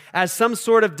Scripture as some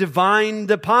sort of divine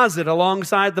deposit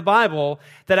alongside the Bible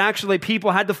that actually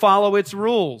people had to follow its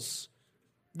rules.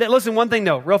 Listen, one thing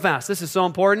though, real fast. This is so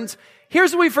important.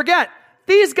 Here's what we forget.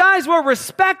 These guys were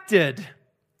respected.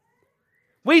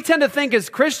 We tend to think as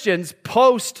Christians,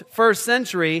 post first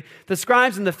century, the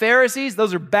scribes and the Pharisees,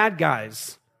 those are bad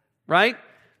guys, right?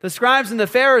 The scribes and the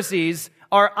Pharisees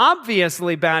are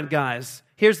obviously bad guys.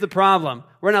 Here's the problem.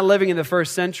 We're not living in the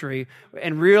first century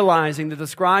and realizing that the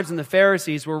scribes and the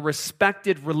Pharisees were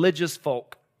respected religious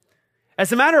folk.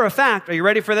 As a matter of fact, are you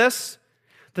ready for this?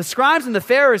 The scribes and the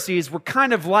Pharisees were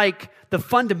kind of like the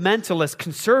fundamentalist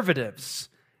conservatives.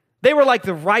 They were like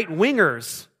the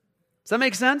right-wingers. Does that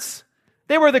make sense?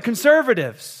 They were the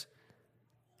conservatives.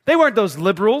 They weren't those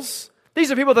liberals.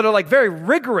 These are people that are like very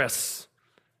rigorous.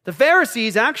 The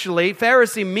Pharisees, actually,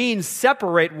 Pharisee means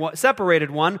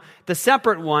separated one, the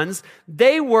separate ones.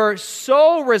 They were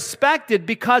so respected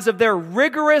because of their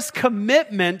rigorous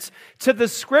commitment to the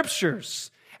Scriptures.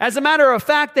 As a matter of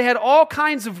fact, they had all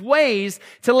kinds of ways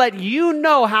to let you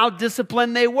know how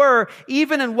disciplined they were,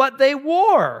 even in what they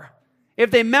wore. If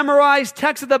they memorized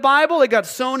texts of the Bible, it got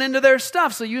sewn into their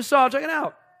stuff. So you saw, check it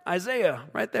out, Isaiah,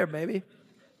 right there, baby.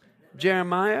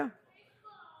 Jeremiah,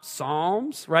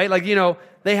 Psalms, right?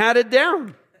 They had it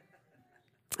down.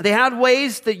 They had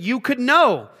ways that you could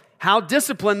know how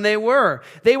disciplined they were.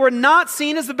 They were not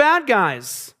seen as the bad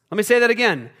guys. Let me say that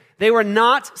again. They were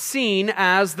not seen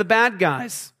as the bad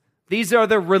guys. These are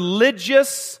the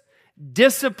religious,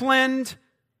 disciplined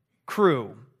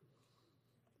crew.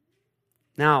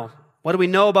 Now, what do we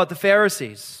know about the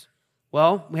Pharisees?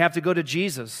 Well, we have to go to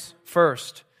Jesus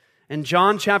first. In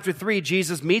John chapter 3,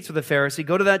 Jesus meets with a Pharisee.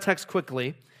 Go to that text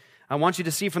quickly. I want you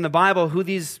to see from the Bible who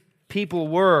these people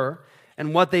were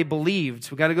and what they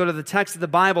believed. We've got to go to the text of the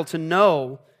Bible to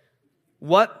know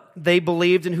what they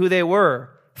believed and who they were.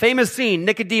 Famous scene,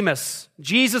 Nicodemus.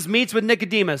 Jesus meets with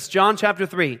Nicodemus, John chapter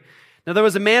 3. Now there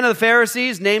was a man of the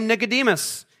Pharisees named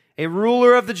Nicodemus, a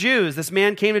ruler of the Jews. This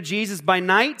man came to Jesus by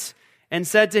night and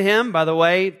said to him, by the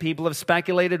way, people have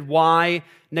speculated why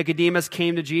Nicodemus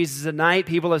came to Jesus at night.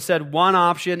 People have said one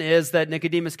option is that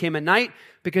Nicodemus came at night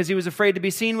because he was afraid to be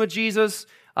seen with Jesus.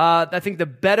 I think the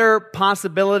better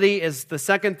possibility is the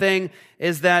second thing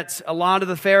is that a lot of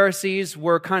the Pharisees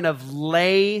were kind of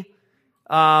lay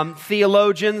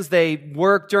theologians. They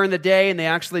worked during the day and they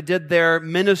actually did their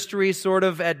ministry sort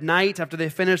of at night after they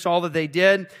finished all that they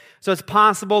did. So it's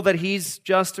possible that he's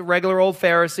just a regular old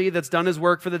Pharisee that's done his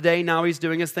work for the day. Now he's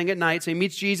doing his thing at night. So he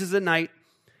meets Jesus at night.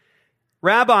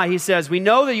 Rabbi, he says, we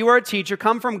know that you are a teacher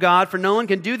come from God, for no one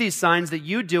can do these signs that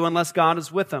you do unless God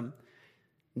is with him.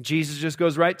 And Jesus just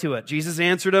goes right to it. Jesus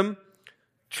answered him,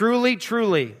 truly,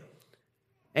 truly,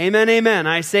 amen, amen.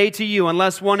 I say to you,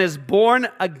 unless one is born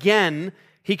again,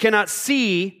 he cannot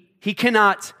see the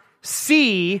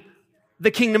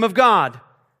kingdom of God.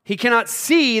 He cannot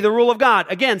see the rule of God.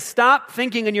 Again, stop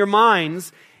thinking in your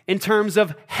minds in terms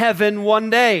of heaven one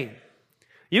day.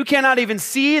 You cannot even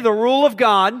see the rule of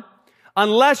God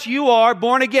unless you are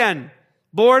born again,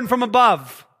 born from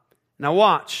above. Now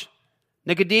watch.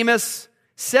 Nicodemus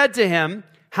said to him,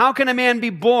 how can a man be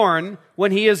born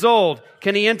when he is old?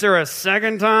 Can he enter a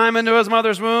second time into his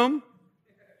mother's womb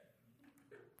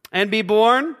and be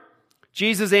born?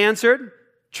 Jesus answered,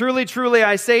 truly, truly,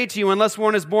 I say to you, unless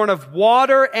one is born of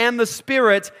water and the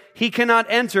Spirit, he cannot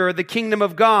enter the kingdom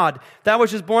of God. That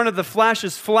which is born of the flesh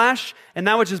is flesh, and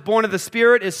that which is born of the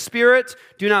Spirit is spirit.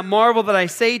 Do not marvel that I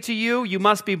say to you, you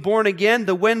must be born again.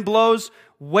 The wind blows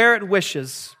where it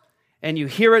wishes, and you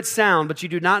hear its sound, but you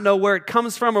do not know where it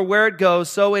comes from or where it goes.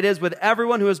 So it is with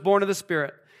everyone who is born of the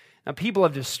Spirit. Now, people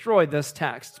have destroyed this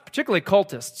text, particularly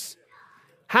cultists.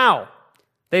 How?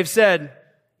 They've said,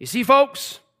 you see,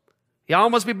 folks,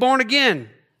 y'all must be born again.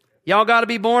 Y'all got to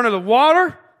be born of the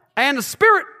water and the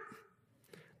Spirit.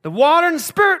 The water and the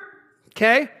Spirit,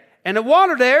 okay? And the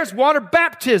water there is water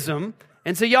baptism.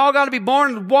 And so y'all got to be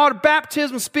born of water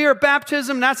baptism, Spirit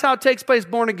baptism. That's how it takes place,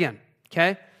 born again,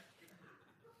 okay?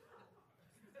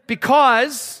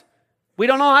 Because we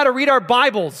don't know how to read our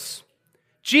Bibles.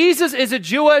 Jesus is a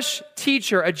Jewish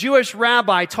teacher, a Jewish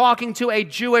rabbi talking to a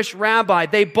Jewish rabbi.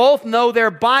 They both know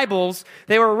their Bibles.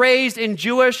 They were raised in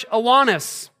Jewish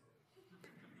Awanas.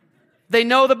 They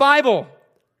know the Bible.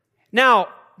 Now,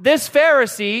 this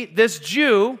Pharisee, this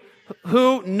Jew,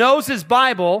 who knows his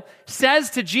Bible, says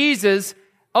to Jesus,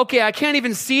 okay, I can't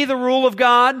even see the rule of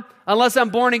God unless I'm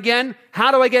born again.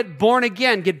 How do I get born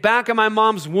again? Get back in my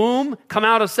mom's womb? Come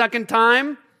out a second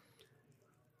time?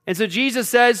 And so Jesus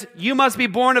says, you must be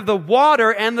born of the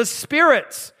water and the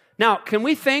Spirit. Now, can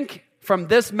we think from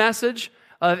this message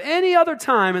of any other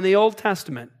time in the Old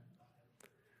Testament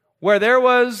where there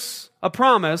was a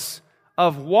promise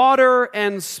of water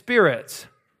and Spirit?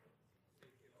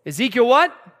 Ezekiel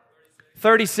what?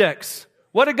 36.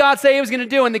 What did God say he was going to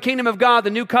do in the kingdom of God, the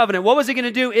new covenant? What was he going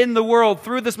to do in the world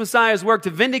through this Messiah's work to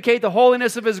vindicate the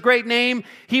holiness of his great name?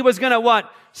 He was going to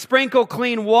what? Sprinkle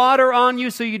clean water on you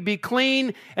so you'd be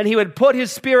clean, and he would put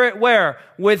his Spirit where?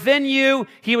 Within you.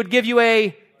 He would give you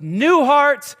a new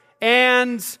heart,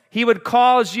 and he would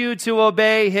cause you to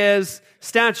obey his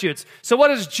statutes. So what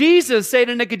does Jesus say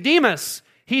to Nicodemus?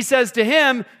 He says to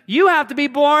him, you have to be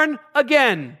born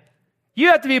again. You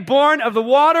have to be born of the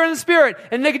water and the Spirit.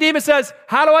 And Nicodemus says,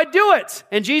 how do I do it?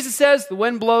 And Jesus says, the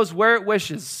wind blows where it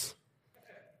wishes.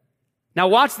 Now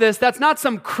watch this. That's not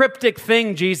some cryptic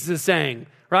thing Jesus is saying,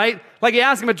 right? Like you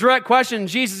ask him a direct question,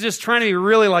 Jesus is just trying to be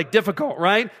really difficult,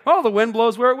 right? Oh, the wind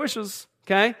blows where it wishes,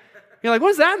 okay? You're like,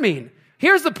 what does that mean?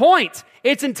 Here's the point.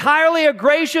 It's entirely a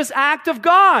gracious act of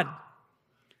God.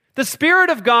 The Spirit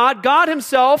of God, God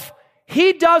himself,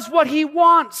 he does what he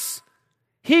wants.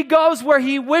 He goes where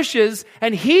he wishes,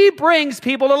 and he brings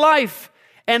people to life.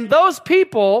 And those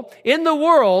people in the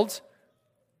world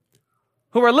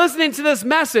who are listening to this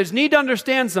message need to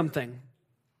understand something.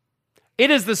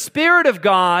 It is the Spirit of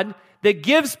God that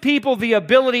gives people the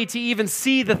ability to even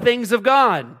see the things of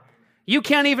God. You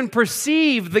can't even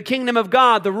perceive the kingdom of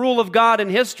God, the rule of God in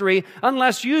history,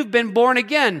 unless you've been born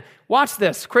again. Watch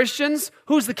this. Christians,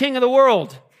 who's the king of the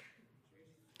world?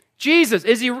 Jesus.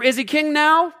 Is he king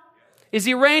now? Is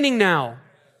he reigning now?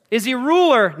 Is he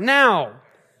ruler now?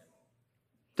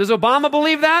 Does Obama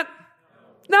believe that?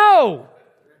 No.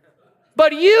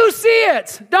 But you see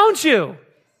it, don't you?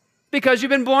 Because you've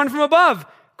been born from above.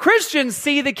 Christians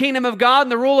see the kingdom of God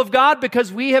and the rule of God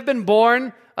because we have been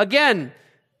born again.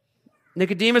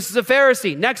 Nicodemus is a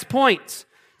Pharisee. Next point.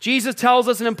 Jesus tells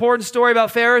us an important story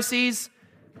about Pharisees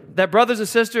that, brothers and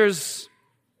sisters,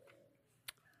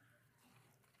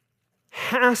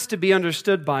 has to be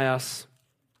understood by us,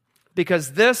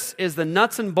 because this is the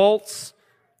nuts and bolts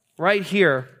right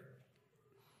here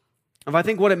of, I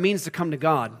think, what it means to come to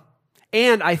God.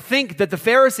 And I think that the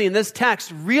Pharisee in this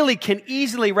text really can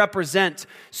easily represent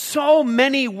so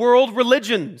many world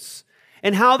religions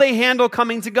and how they handle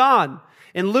coming to God.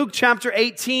 In Luke chapter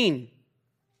 18,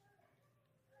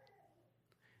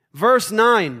 verse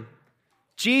 9,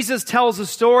 Jesus tells the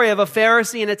story of a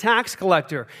Pharisee and a tax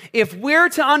collector. If we're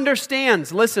to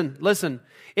understand, listen,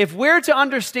 if we're to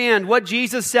understand what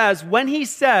Jesus says when he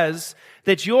says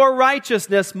that your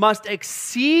righteousness must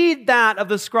exceed that of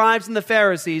the scribes and the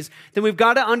Pharisees, then we've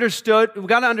got to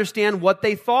understand what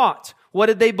they thought. What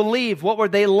did they believe? What were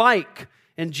they like?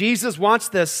 And Jesus, watch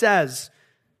this, says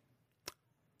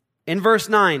in verse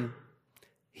 9,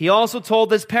 he also told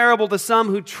this parable to some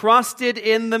who trusted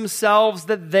in themselves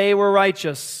that they were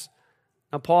righteous.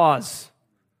 Now pause.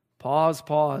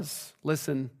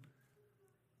 Listen.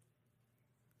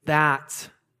 That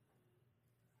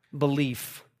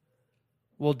belief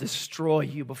will destroy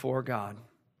you before God.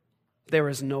 There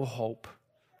is no hope.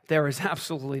 There is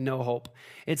absolutely no hope.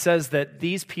 It says that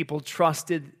these people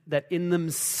trusted that in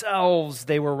themselves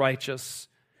they were righteous,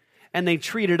 and they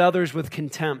treated others with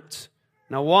contempt.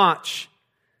 Now watch.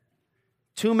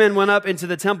 2 men went up into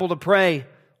the temple to pray,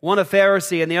 one a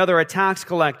Pharisee and the other a tax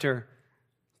collector.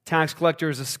 Tax collector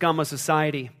is a scum of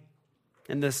society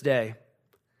in this day.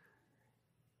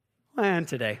 And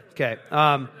today. Okay.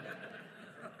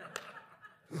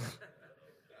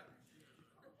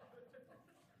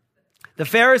 The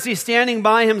Pharisee, standing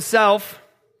by himself,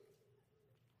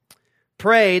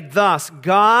 prayed thus,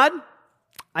 God,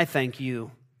 I thank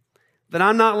you that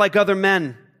I'm not like other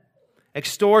men,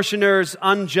 extortioners,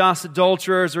 unjust,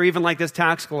 adulterers, or even like this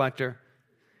tax collector.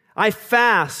 I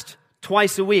fast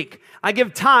twice a week. I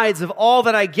give tithes of all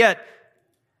that I get.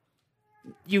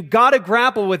 You've got to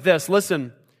grapple with this.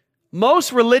 Listen,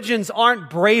 most religions aren't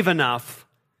brave enough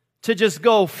to just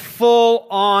go full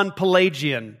on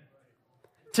Pelagian.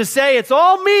 To say it's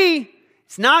all me,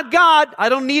 it's not God, I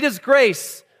don't need his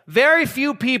grace. Very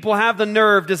few people have the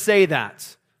nerve to say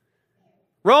that.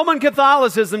 Roman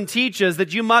Catholicism teaches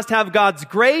that you must have God's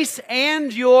grace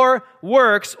and your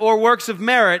works or works of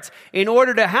merit in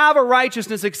order to have a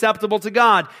righteousness acceptable to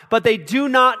God. But they do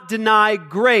not deny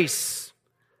grace.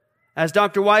 As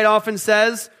Dr. White often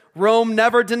says, Rome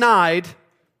never denied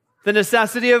the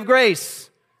necessity of grace.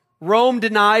 Rome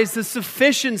denies the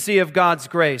sufficiency of God's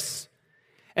grace.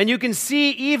 And you can see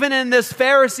even in this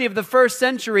Pharisee of the first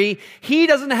century, he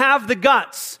doesn't have the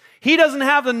guts. He doesn't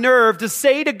have the nerve to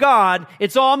say to God,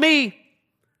 it's all me.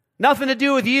 Nothing to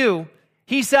do with you.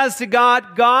 He says to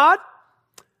God, God,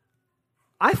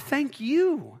 I thank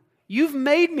you. You've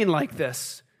made me like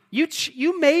this.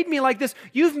 You made me like this.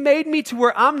 You've made me to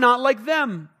where I'm not like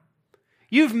them.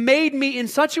 You've made me in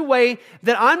such a way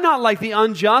that I'm not like the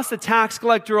unjust, the tax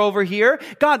collector over here.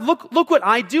 God, look what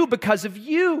I do because of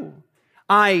you.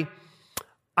 I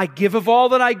give of all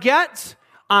that I get.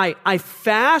 I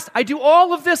fast. I do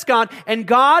all of this, God. And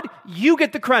God, you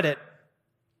get the credit.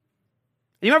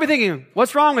 And you might be thinking,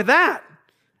 what's wrong with that?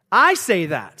 I say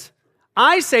that.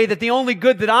 I say that the only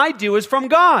good that I do is from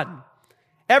God.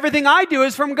 Everything I do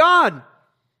is from God.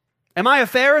 Am I a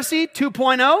Pharisee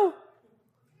 2.0?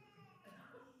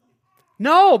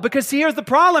 No, because here's the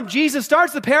problem. Jesus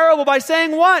starts the parable by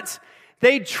saying what?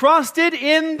 They trusted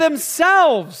in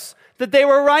themselves that they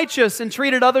were righteous and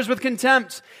treated others with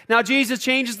contempt. Now Jesus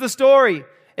changes the story.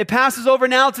 It passes over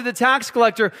now to the tax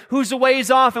collector who's a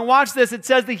ways off. And watch this. It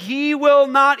says that he will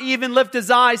not even lift his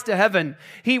eyes to heaven.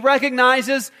 He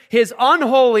recognizes his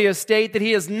unholy estate, that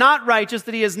he is not righteous,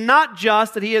 that he is not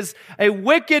just, that he is a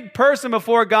wicked person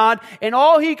before God. And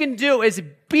all he can do is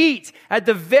beat at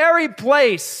the very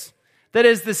place that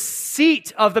is the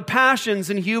seat of the passions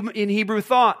in Hebrew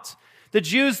thought. The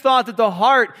Jews thought that the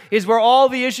heart is where all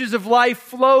the issues of life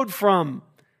flowed from.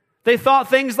 They thought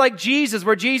things like Jesus,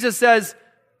 where Jesus says,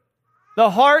 the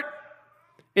heart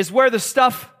is where the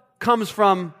stuff comes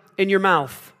from in your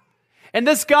mouth. And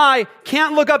this guy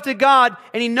can't look up to God,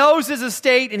 and he knows his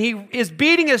estate, and he is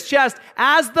beating his chest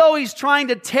as though he's trying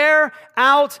to tear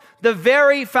out the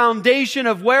very foundation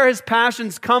of where his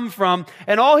passions come from.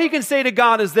 And all he can say to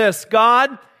God is this,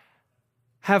 God,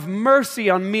 have mercy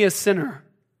on me, a sinner.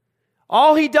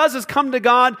 All he does is come to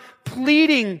God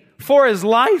pleading for his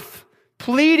life,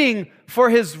 pleading for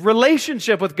his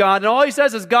relationship with God. And all he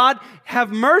says is, God,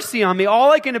 have mercy on me.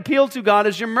 All I can appeal to, God,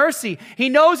 is your mercy. He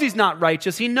knows he's not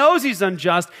righteous. He knows he's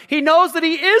unjust. He knows that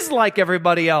he is like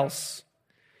everybody else.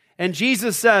 And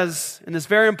Jesus says, in this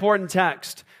very important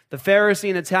text, the Pharisee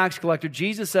and the tax collector,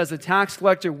 Jesus says the tax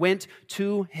collector went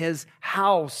to his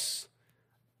house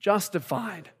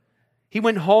justified. He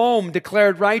went home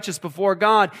declared righteous before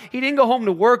God. He didn't go home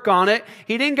to work on it.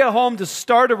 He didn't go home to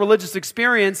start a religious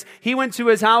experience. He went to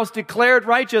his house declared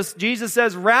righteous, Jesus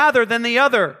says, rather than the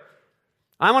other.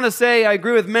 I want to say, I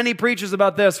agree with many preachers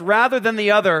about this, rather than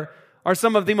the other are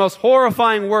some of the most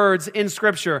horrifying words in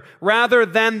Scripture. Rather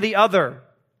than the other.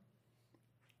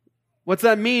 What's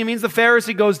that mean? It means the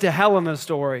Pharisee goes to hell in the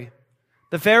story.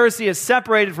 The Pharisee is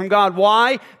separated from God.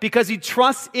 Why? Because he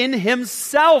trusts in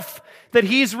himself that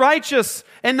he's righteous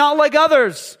and not like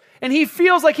others. And he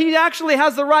feels like he actually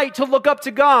has the right to look up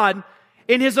to God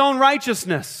in his own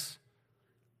righteousness.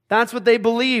 That's what they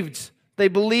believed. They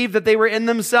believed that they were in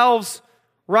themselves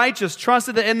righteous,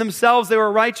 trusted that in themselves they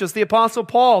were righteous. The Apostle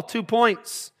Paul, 2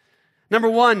 points. Number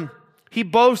 1, he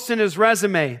boasts in his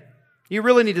resume. You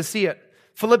really need to see it.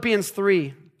 Philippians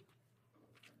 3.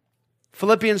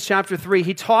 Philippians chapter 3.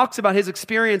 He talks about his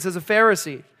experience as a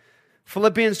Pharisee.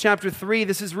 Philippians chapter 3,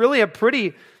 this is really a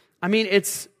pretty,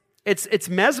 it's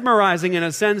mesmerizing in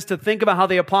a sense to think about how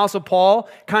the Apostle Paul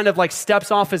kind of like steps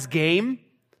off his game,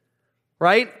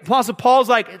 right? Apostle Paul's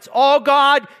like, it's all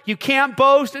God, you can't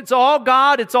boast, it's all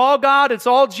God, it's all God, it's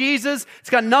all Jesus,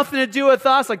 it's got nothing to do with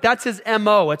us. Like that's his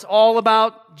MO, it's all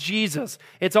about Jesus.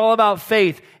 It's all about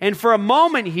faith. And for a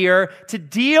moment here, to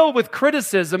deal with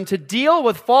criticism, to deal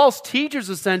with false teachers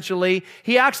essentially,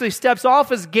 he actually steps off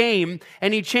his game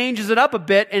and he changes it up a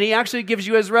bit and he actually gives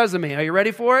you his resume. Are you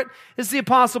ready for it? This is the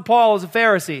Apostle Paul as a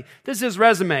Pharisee. This is his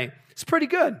resume. It's pretty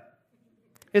good.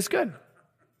 It's good.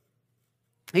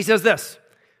 He says this,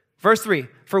 verse 3,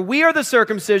 for we are the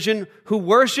circumcision who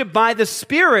worship by the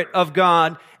Spirit of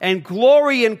God and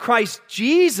glory in Christ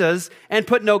Jesus and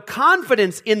put no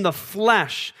confidence in the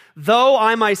flesh, though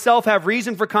I myself have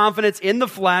reason for confidence in the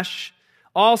flesh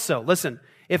also. Listen,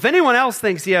 if anyone else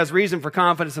thinks he has reason for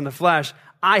confidence in the flesh,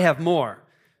 I have more.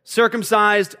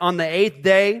 Circumcised on the 8th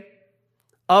day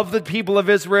of the people of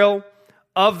Israel,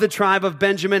 of the tribe of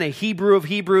Benjamin, a Hebrew of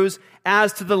Hebrews,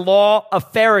 as to the law, a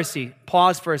Pharisee.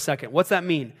 Pause for a second. What's that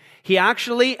mean? He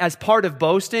actually, as part of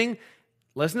boasting,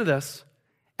 listen to this,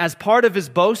 as part of his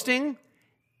boasting,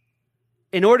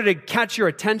 in order to catch your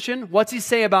attention, what's he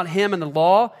say about him and the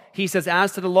law? He says,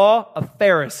 as to the law, a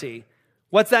Pharisee.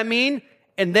 What's that mean?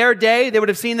 In their day, they would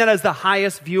have seen that as the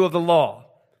highest view of the law.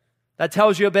 That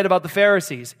tells you a bit about the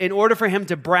Pharisees. In order for him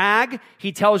to brag,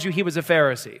 he tells you he was a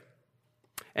Pharisee.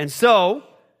 And so,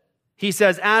 He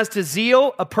says, as to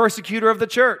zeal, a persecutor of the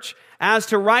church. As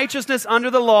to righteousness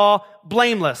under the law,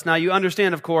 blameless. Now you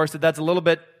understand, of course, that that's a little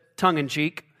bit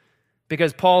tongue-in-cheek,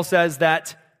 because Paul says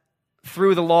that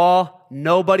through the law,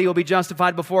 nobody will be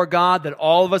justified before God, that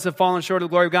all of us have fallen short of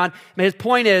the glory of God. And his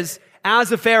point is,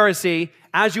 as a Pharisee,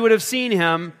 as you would have seen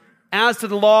him, as to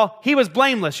the law, he was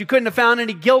blameless. You couldn't have found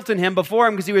any guilt in him before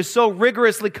him because he was so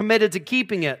rigorously committed to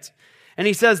keeping it. And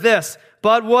he says this,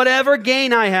 but whatever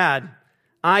gain I had,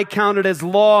 I counted as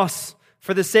loss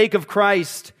for the sake of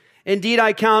Christ. Indeed,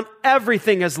 I count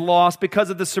everything as loss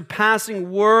because of the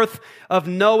surpassing worth of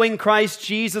knowing Christ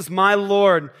Jesus my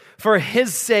Lord. For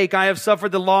his sake I have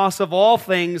suffered the loss of all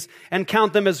things and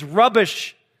count them as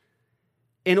rubbish,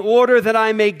 in order that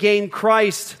I may gain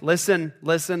Christ, listen,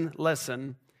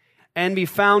 and be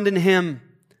found in him,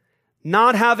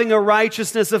 not having a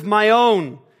righteousness of my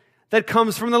own that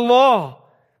comes from the law,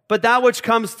 but that which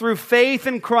comes through faith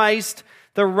in Christ,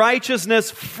 the righteousness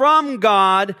from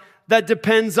God that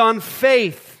depends on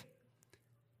faith.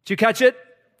 Did you catch it?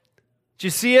 Did you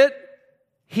see it?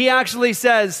 He actually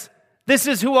says, this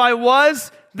is who I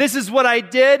was, this is what I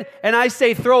did, and I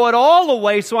say throw it all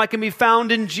away so I can be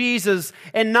found in Jesus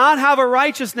and not have a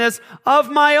righteousness of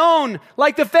my own,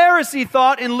 like the Pharisee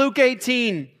thought in Luke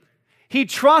 18. He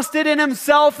trusted in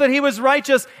himself that he was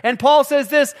righteous, and Paul says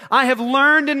this, I have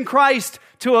learned in Christ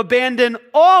to abandon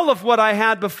all of what I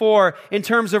had before in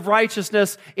terms of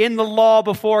righteousness in the law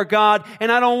before God,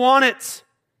 and I don't want it.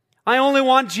 I only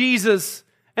want Jesus,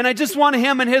 and I just want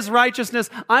him and his righteousness.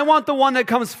 I want the one that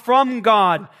comes from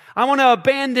God. I want to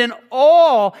abandon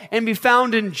all and be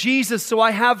found in Jesus so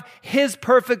I have his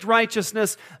perfect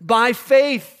righteousness by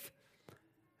faith.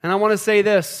 And I want to say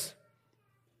this,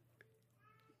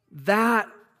 that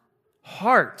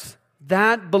heart,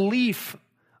 that belief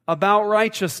about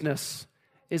righteousness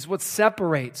is what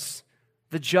separates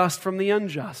the just from the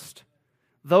unjust.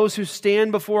 Those who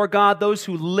stand before God, those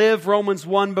who live, Romans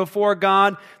 1, before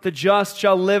God, the just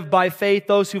shall live by faith.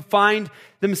 Those who find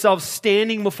themselves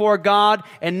standing before God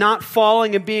and not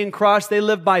falling and being crushed, they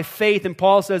live by faith. And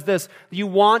Paul says this, you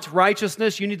want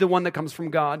righteousness, you need the one that comes from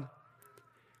God.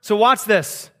 So watch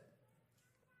this.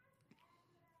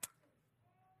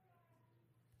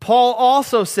 Paul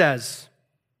also says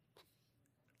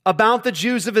about the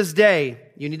Jews of his day,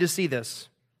 you need to see this,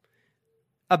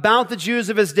 about the Jews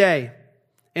of his day,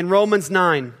 in Romans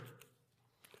 9,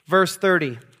 verse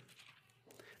 30,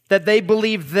 that they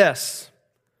believed this.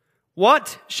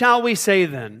 What shall we say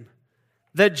then?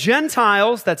 That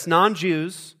Gentiles, that's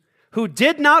non-Jews, who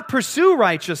did not pursue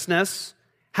righteousness,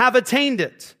 have attained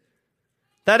it.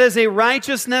 That is a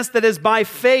righteousness that is by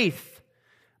faith.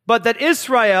 But that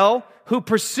Israel, who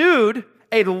pursued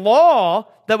a law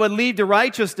that would lead to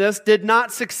righteousness, did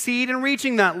not succeed in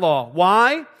reaching that law.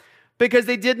 Why? Because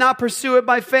they did not pursue it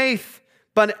by faith,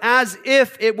 but as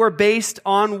if it were based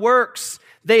on works.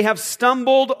 They have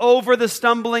stumbled over the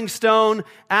stumbling stone,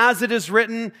 as it is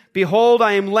written, behold,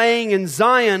 I am laying in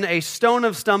Zion a stone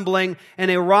of stumbling and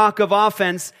a rock of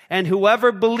offense, and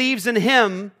whoever believes in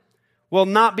him will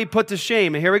not be put to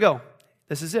shame. And here we go.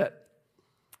 This is it.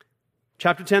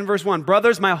 Chapter 10, verse 1.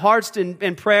 Brothers, my heart's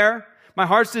in prayer, my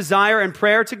heart's desire and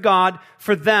prayer to God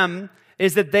for them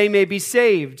is that they may be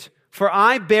saved. For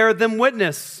I bear them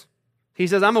witness. He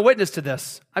says, I'm a witness to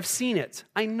this. I've seen it.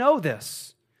 I know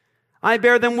this. I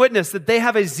bear them witness that they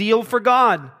have a zeal for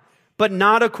God, but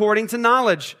not according to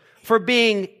knowledge, for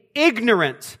being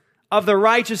ignorant of the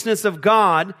righteousness of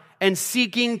God and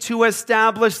seeking to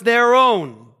establish their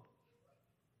own.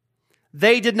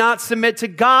 They did not submit to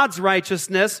God's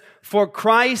righteousness, for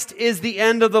Christ is the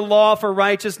end of the law for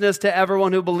righteousness to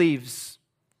everyone who believes.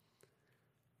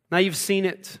 Now you've seen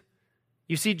it.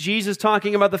 You see Jesus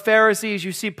talking about the Pharisees.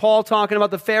 You see Paul talking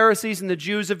about the Pharisees and the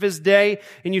Jews of his day.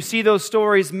 And you see those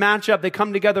stories match up. They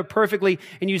come together perfectly.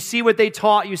 And you see what they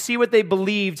taught. You see what they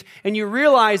believed. And you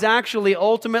realize actually,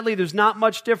 ultimately, there's not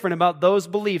much different about those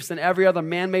beliefs than every other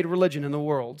man-made religion in the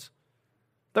world.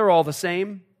 They're all the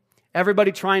same.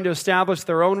 Everybody trying to establish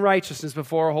their own righteousness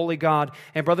before a holy God.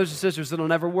 And brothers and sisters, it'll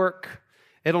never work.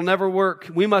 It'll never work.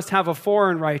 We must have a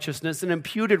foreign righteousness, an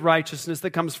imputed righteousness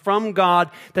that comes from God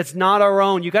that's not our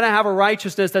own. You've got to have a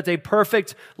righteousness that's a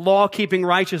perfect law-keeping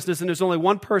righteousness, and there's only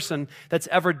one person that's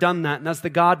ever done that, and that's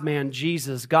the God-man,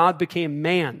 Jesus. God became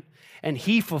man, and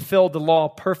he fulfilled the law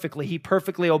perfectly. He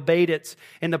perfectly obeyed it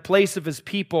in the place of his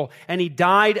people, and he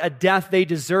died a death they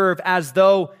deserve as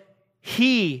though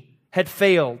he had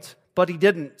failed, but he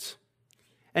didn't.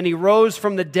 And he rose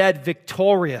from the dead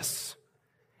victorious.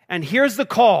 And here's the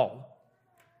call.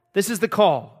 This is the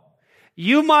call.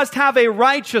 You must have a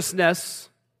righteousness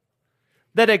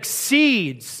that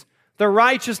exceeds the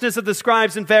righteousness of the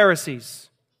scribes and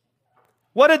Pharisees.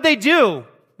 What did they do?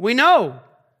 We know.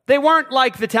 They weren't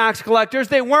like the tax collectors.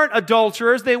 They weren't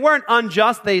adulterers. They weren't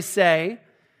unjust, they say.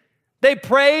 They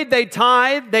prayed, they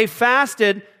tithed, they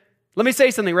fasted. Let me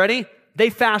say something, ready? They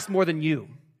fast more than you.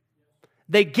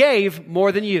 They gave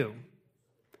more than you.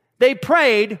 They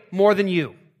prayed more than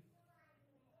you.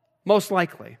 Most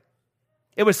likely.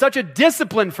 It was such a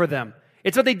discipline for them.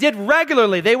 It's what they did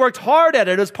regularly. They worked hard at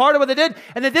it. It was part of what they did.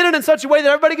 And they did it in such a way that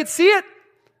everybody could see it.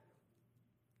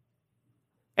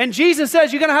 And Jesus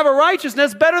says, you're going to have a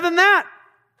righteousness better than that.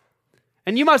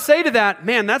 And you must say to that,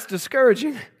 man, that's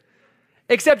discouraging.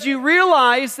 Except you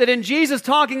realize that in Jesus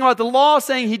talking about the law,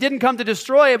 saying he didn't come to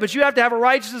destroy it, but you have to have a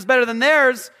righteousness better than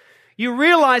theirs, you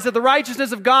realize that the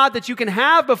righteousness of God that you can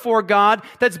have before God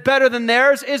that's better than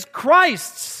theirs is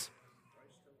Christ's.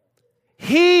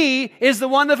 He is the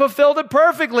one that fulfilled it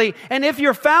perfectly. And if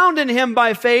you're found in him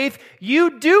by faith,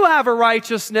 you do have a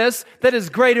righteousness that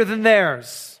is greater than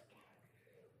theirs.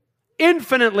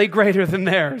 Infinitely greater than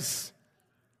theirs.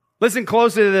 Listen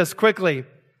closely to this quickly.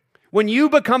 When you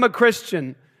become a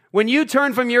Christian, when you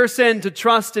turn from your sin to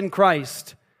trust in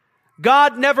Christ,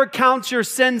 God never counts your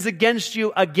sins against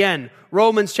you again.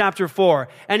 Romans chapter 4.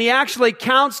 And he actually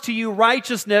counts to you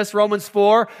righteousness, Romans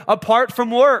 4, apart from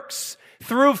works.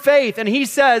 Through faith. And he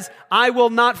says, I will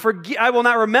not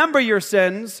remember your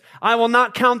sins. I will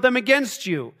not count them against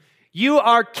you. You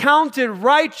are counted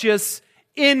righteous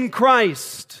in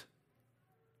Christ.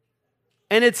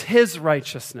 And it's his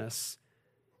righteousness.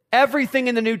 Everything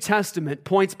in the New Testament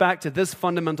points back to this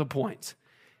fundamental point.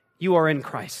 You are in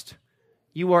Christ.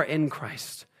 You are in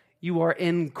Christ. You are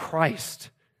in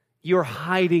Christ. You're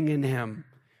hiding in him.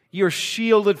 You're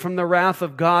shielded from the wrath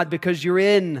of God because you're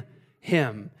in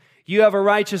him. You have a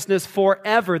righteousness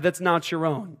forever that's not your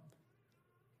own.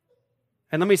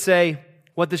 And let me say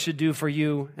what this should do for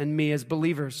you and me as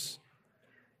believers.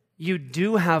 You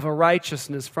do have a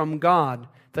righteousness from God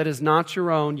that is not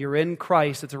your own. You're in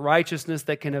Christ. It's a righteousness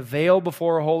that can avail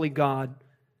before a holy God.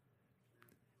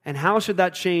 And how should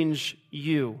that change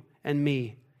you and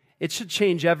me? It should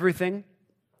change everything.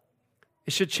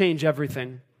 It should change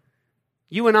everything.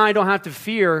 You and I don't have to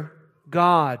fear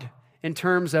God in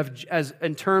terms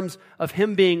of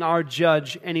him being our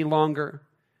judge any longer.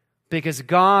 Because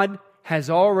God has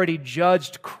already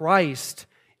judged Christ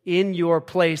in your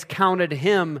place, counted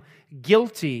him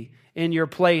guilty in your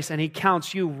place, and he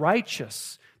counts you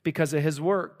righteous because of his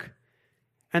work.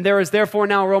 And there is therefore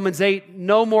now, Romans 8,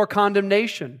 no more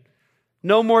condemnation,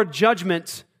 no more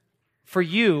judgment for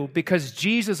you, because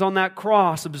Jesus on that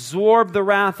cross absorbed the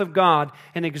wrath of God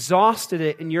and exhausted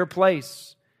it in your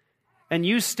place. And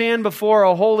you stand before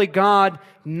a holy God,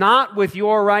 not with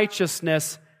your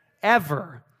righteousness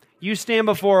ever. You stand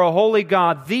before a holy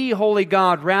God, the holy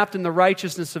God, wrapped in the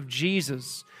righteousness of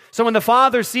Jesus. So when the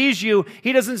Father sees you,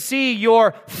 he doesn't see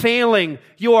your failing,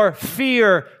 your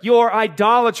fear, your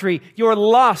idolatry, your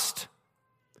lust.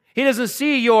 He doesn't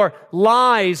see your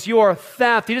lies, your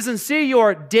theft. He doesn't see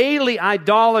your daily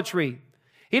idolatry.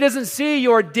 He doesn't see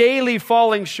your daily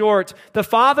falling short. The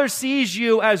Father sees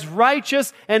you as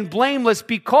righteous and blameless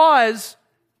because,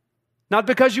 not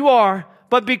because you are,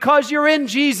 but because you're in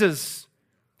Jesus.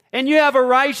 And you have a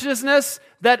righteousness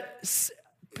that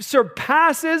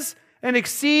surpasses and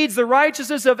exceeds the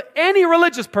righteousness of any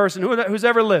religious person who's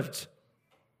ever lived.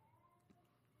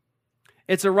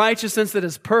 It's a righteousness that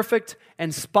is perfect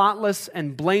and spotless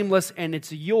and blameless, and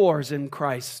it's yours in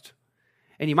Christ.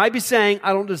 And you might be saying,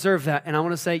 I don't deserve that. And I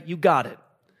want to say, you got it.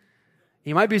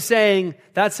 You might be saying,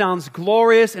 that sounds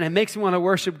glorious and it makes me want to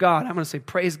worship God. I'm going to say,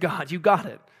 praise God, you got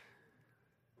it.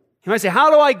 You might say, how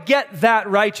do I get that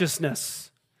righteousness?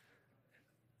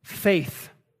 Faith.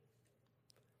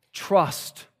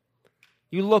 Trust.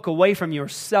 You look away from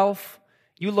yourself.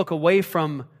 You look away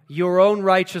from your own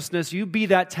righteousness. You be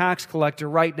that tax collector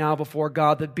right now before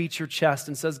God that beats your chest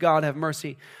and says, God, have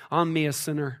mercy on me, a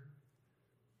sinner.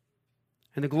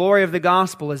 And the glory of the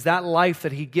gospel is that life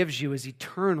that he gives you is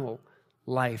eternal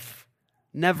life,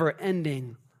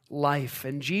 never-ending life.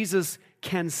 And Jesus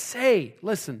can say,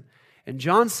 listen, in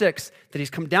John 6, that he's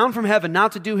come down from heaven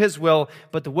not to do his will,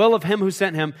 but the will of him who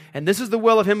sent him. And this is the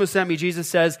will of him who sent me, Jesus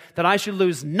says, that I should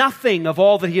lose nothing of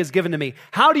all that he has given to me.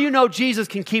 How do you know Jesus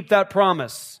can keep that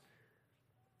promise?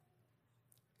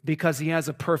 Because he has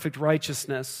a perfect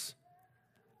righteousness,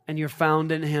 and you're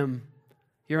found in him.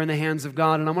 You're in the hands of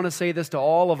God. And I want to say this to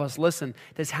all of us. Listen,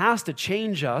 this has to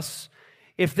change us.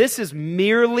 If this is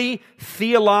merely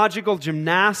theological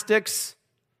gymnastics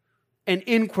and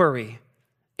inquiry,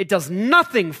 it does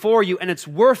nothing for you and it's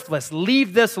worthless.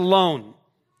 Leave this alone.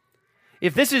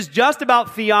 If this is just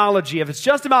about theology, if it's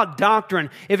just about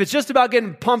doctrine, if it's just about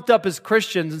getting pumped up as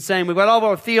Christians and saying we've got all of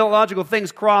our theological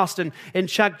things crossed and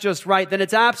checked just right, then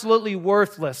it's absolutely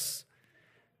worthless.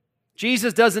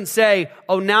 Jesus doesn't say,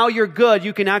 oh, now you're good.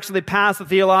 You can actually pass the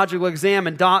theological exam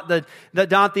and dot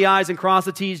the I's and cross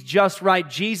the T's just right.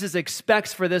 Jesus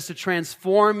expects for this to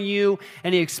transform you,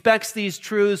 and he expects these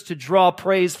truths to draw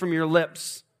praise from your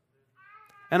lips.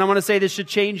 And I want to say this should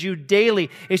change you daily.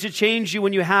 It should change you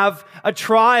when you have a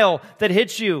trial that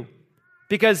hits you.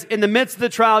 Because in the midst of the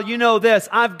trial, you know this,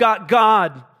 I've got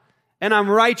God, and I'm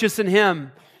righteous in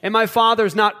him. And my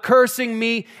Father's not cursing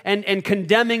me and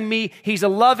condemning me. He's a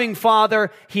loving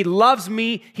Father. He loves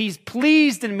me. He's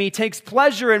pleased in me, takes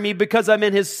pleasure in me because I'm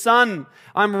in his Son.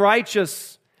 I'm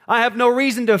righteous. I have no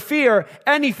reason to fear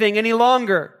anything any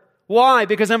longer. Why?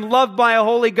 Because I'm loved by a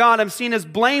holy God. I'm seen as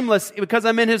blameless because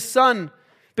I'm in his Son.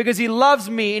 Because he loves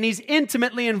me and he's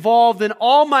intimately involved in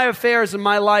all my affairs in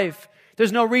my life.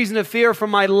 There's no reason to fear for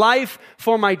my life,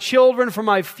 for my children, for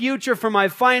my future, for my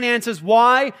finances.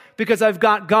 Why? Because I've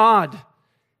got God.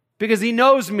 Because he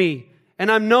knows me,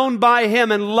 and I'm known by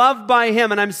him and loved by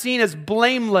him, and I'm seen as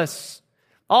blameless.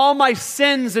 All my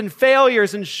sins and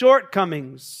failures and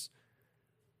shortcomings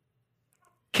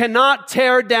cannot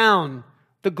tear down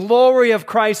the glory of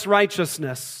Christ's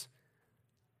righteousness.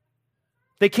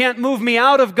 They can't move me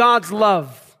out of God's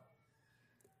love.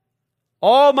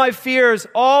 All my fears,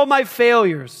 all my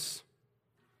failures.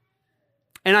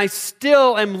 And I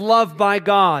still am loved by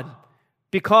God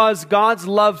because God's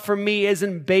love for me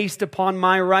isn't based upon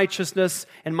my righteousness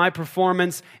and my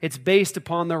performance. It's based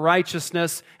upon the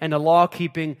righteousness and the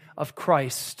law-keeping of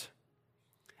Christ.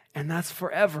 And that's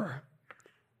forever.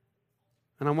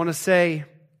 And I want to say,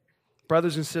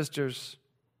 brothers and sisters,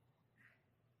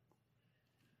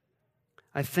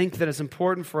 I think that it's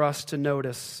important for us to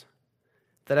notice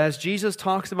that as Jesus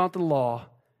talks about the law,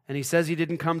 and he says he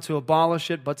didn't come to abolish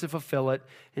it, but to fulfill it,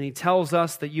 and he tells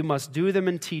us that you must do them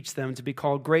and teach them to be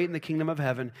called great in the kingdom of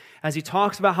heaven, as he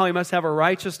talks about how he must have a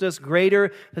righteousness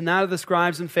greater than that of the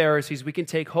scribes and Pharisees, we can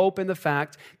take hope in the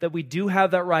fact that we do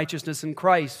have that righteousness in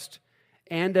Christ.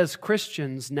 And as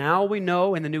Christians, now we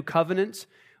know in the new covenant,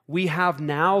 we have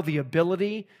now the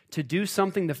ability to do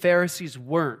something the Pharisees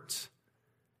weren't.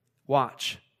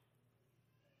 Watch.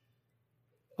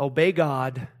 Obey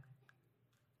God,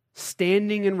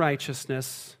 standing in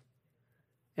righteousness,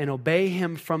 and obey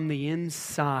him from the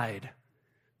inside.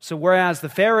 So whereas the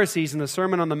Pharisees in the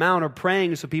Sermon on the Mount are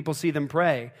praying so people see them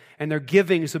pray, and they're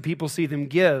giving so people see them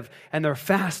give, and they're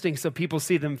fasting so people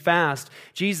see them fast,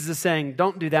 Jesus is saying,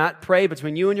 don't do that. Pray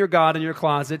between you and your God in your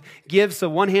closet. Give so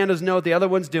one hand doesn't know what the other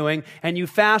one's doing, and you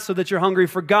fast so that you're hungry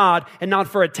for God and not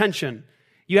for attention.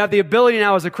 You have the ability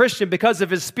now as a Christian, because of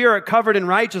his Spirit covered in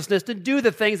righteousness, to do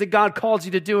the things that God calls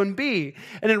you to do and be.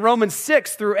 And in Romans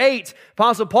 6-8,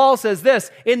 Apostle Paul says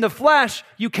this, in the flesh,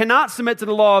 you cannot submit to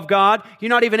the law of God. You're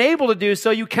not even able to do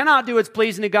so. You cannot do what's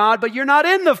pleasing to God, but you're not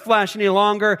in the flesh any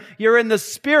longer. You're in the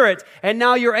Spirit. And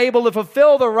now you're able to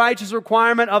fulfill the righteous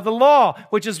requirement of the law,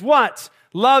 which is what?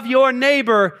 Love your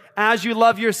neighbor as you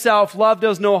love yourself. Love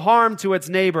does no harm to its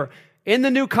neighbor. In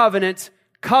the new covenant,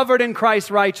 covered in Christ's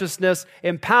righteousness,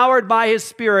 empowered by his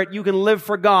Spirit, you can live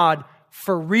for God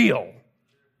for real.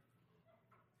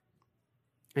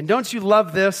 And don't you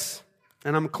love this?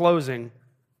 And I'm closing.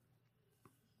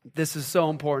 This is so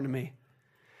important to me.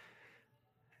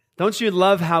 Don't you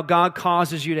love how God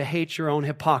causes you to hate your own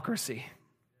hypocrisy?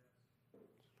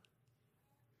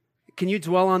 Can you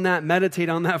dwell on that, meditate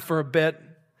on that for a bit?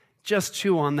 Just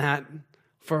chew on that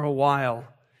for a while.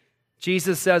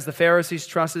 Jesus says the Pharisees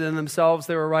trusted in themselves.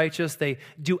 They were righteous. They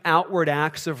do outward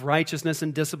acts of righteousness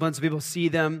and discipline so people see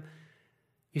them.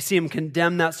 You see them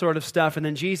condemn that sort of stuff. And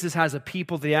then Jesus has a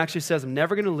people that he actually says, I'm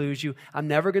never going to lose you. I'm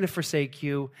never going to forsake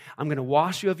you. I'm going to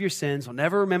wash you of your sins. I'll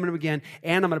never remember them again.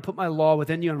 And I'm going to put my law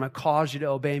within you, and I'm going to cause you to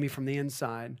obey me from the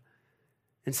inside.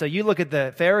 And so you look at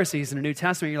the Pharisees in the New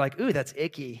Testament, you're like, ooh, that's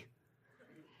icky.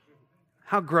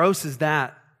 How gross is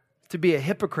that? To be a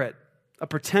hypocrite, a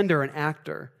pretender, an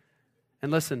actor.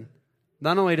 And listen,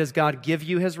 not only does God give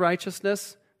you his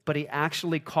righteousness, but he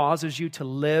actually causes you to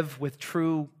live with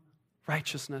true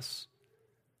righteousness.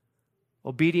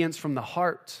 Obedience from the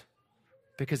heart,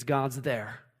 because God's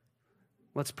there.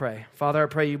 Let's pray. Father, I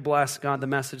pray you bless, God, the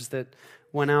message that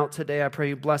went out today. I pray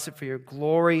you bless it for your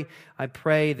glory. I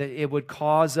pray that it would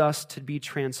cause us to be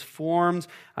transformed.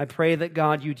 I pray that,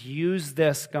 God, you'd use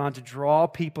this, God, to draw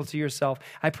people to yourself.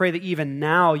 I pray that even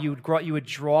now you would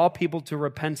draw people to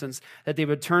repentance, that they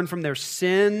would turn from their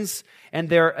sins and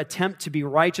their attempt to be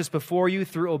righteous before you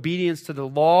through obedience to the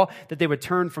law, that they would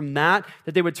turn from that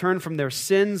they would turn from their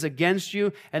sins against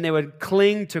you, and they would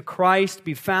cling to Christ,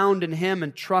 be found in him,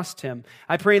 and trust him.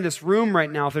 I pray in this room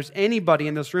right now, if there's anybody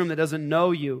in this room that doesn't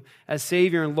know you as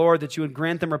Savior and Lord, that you would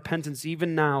grant them repentance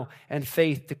even now and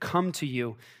faith to come to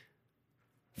you.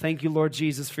 Thank you, Lord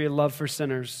Jesus, for your love for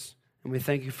sinners, and we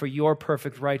thank you for your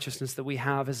perfect righteousness that we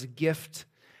have as a gift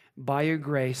by your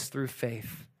grace through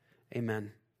faith.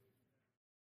 Amen.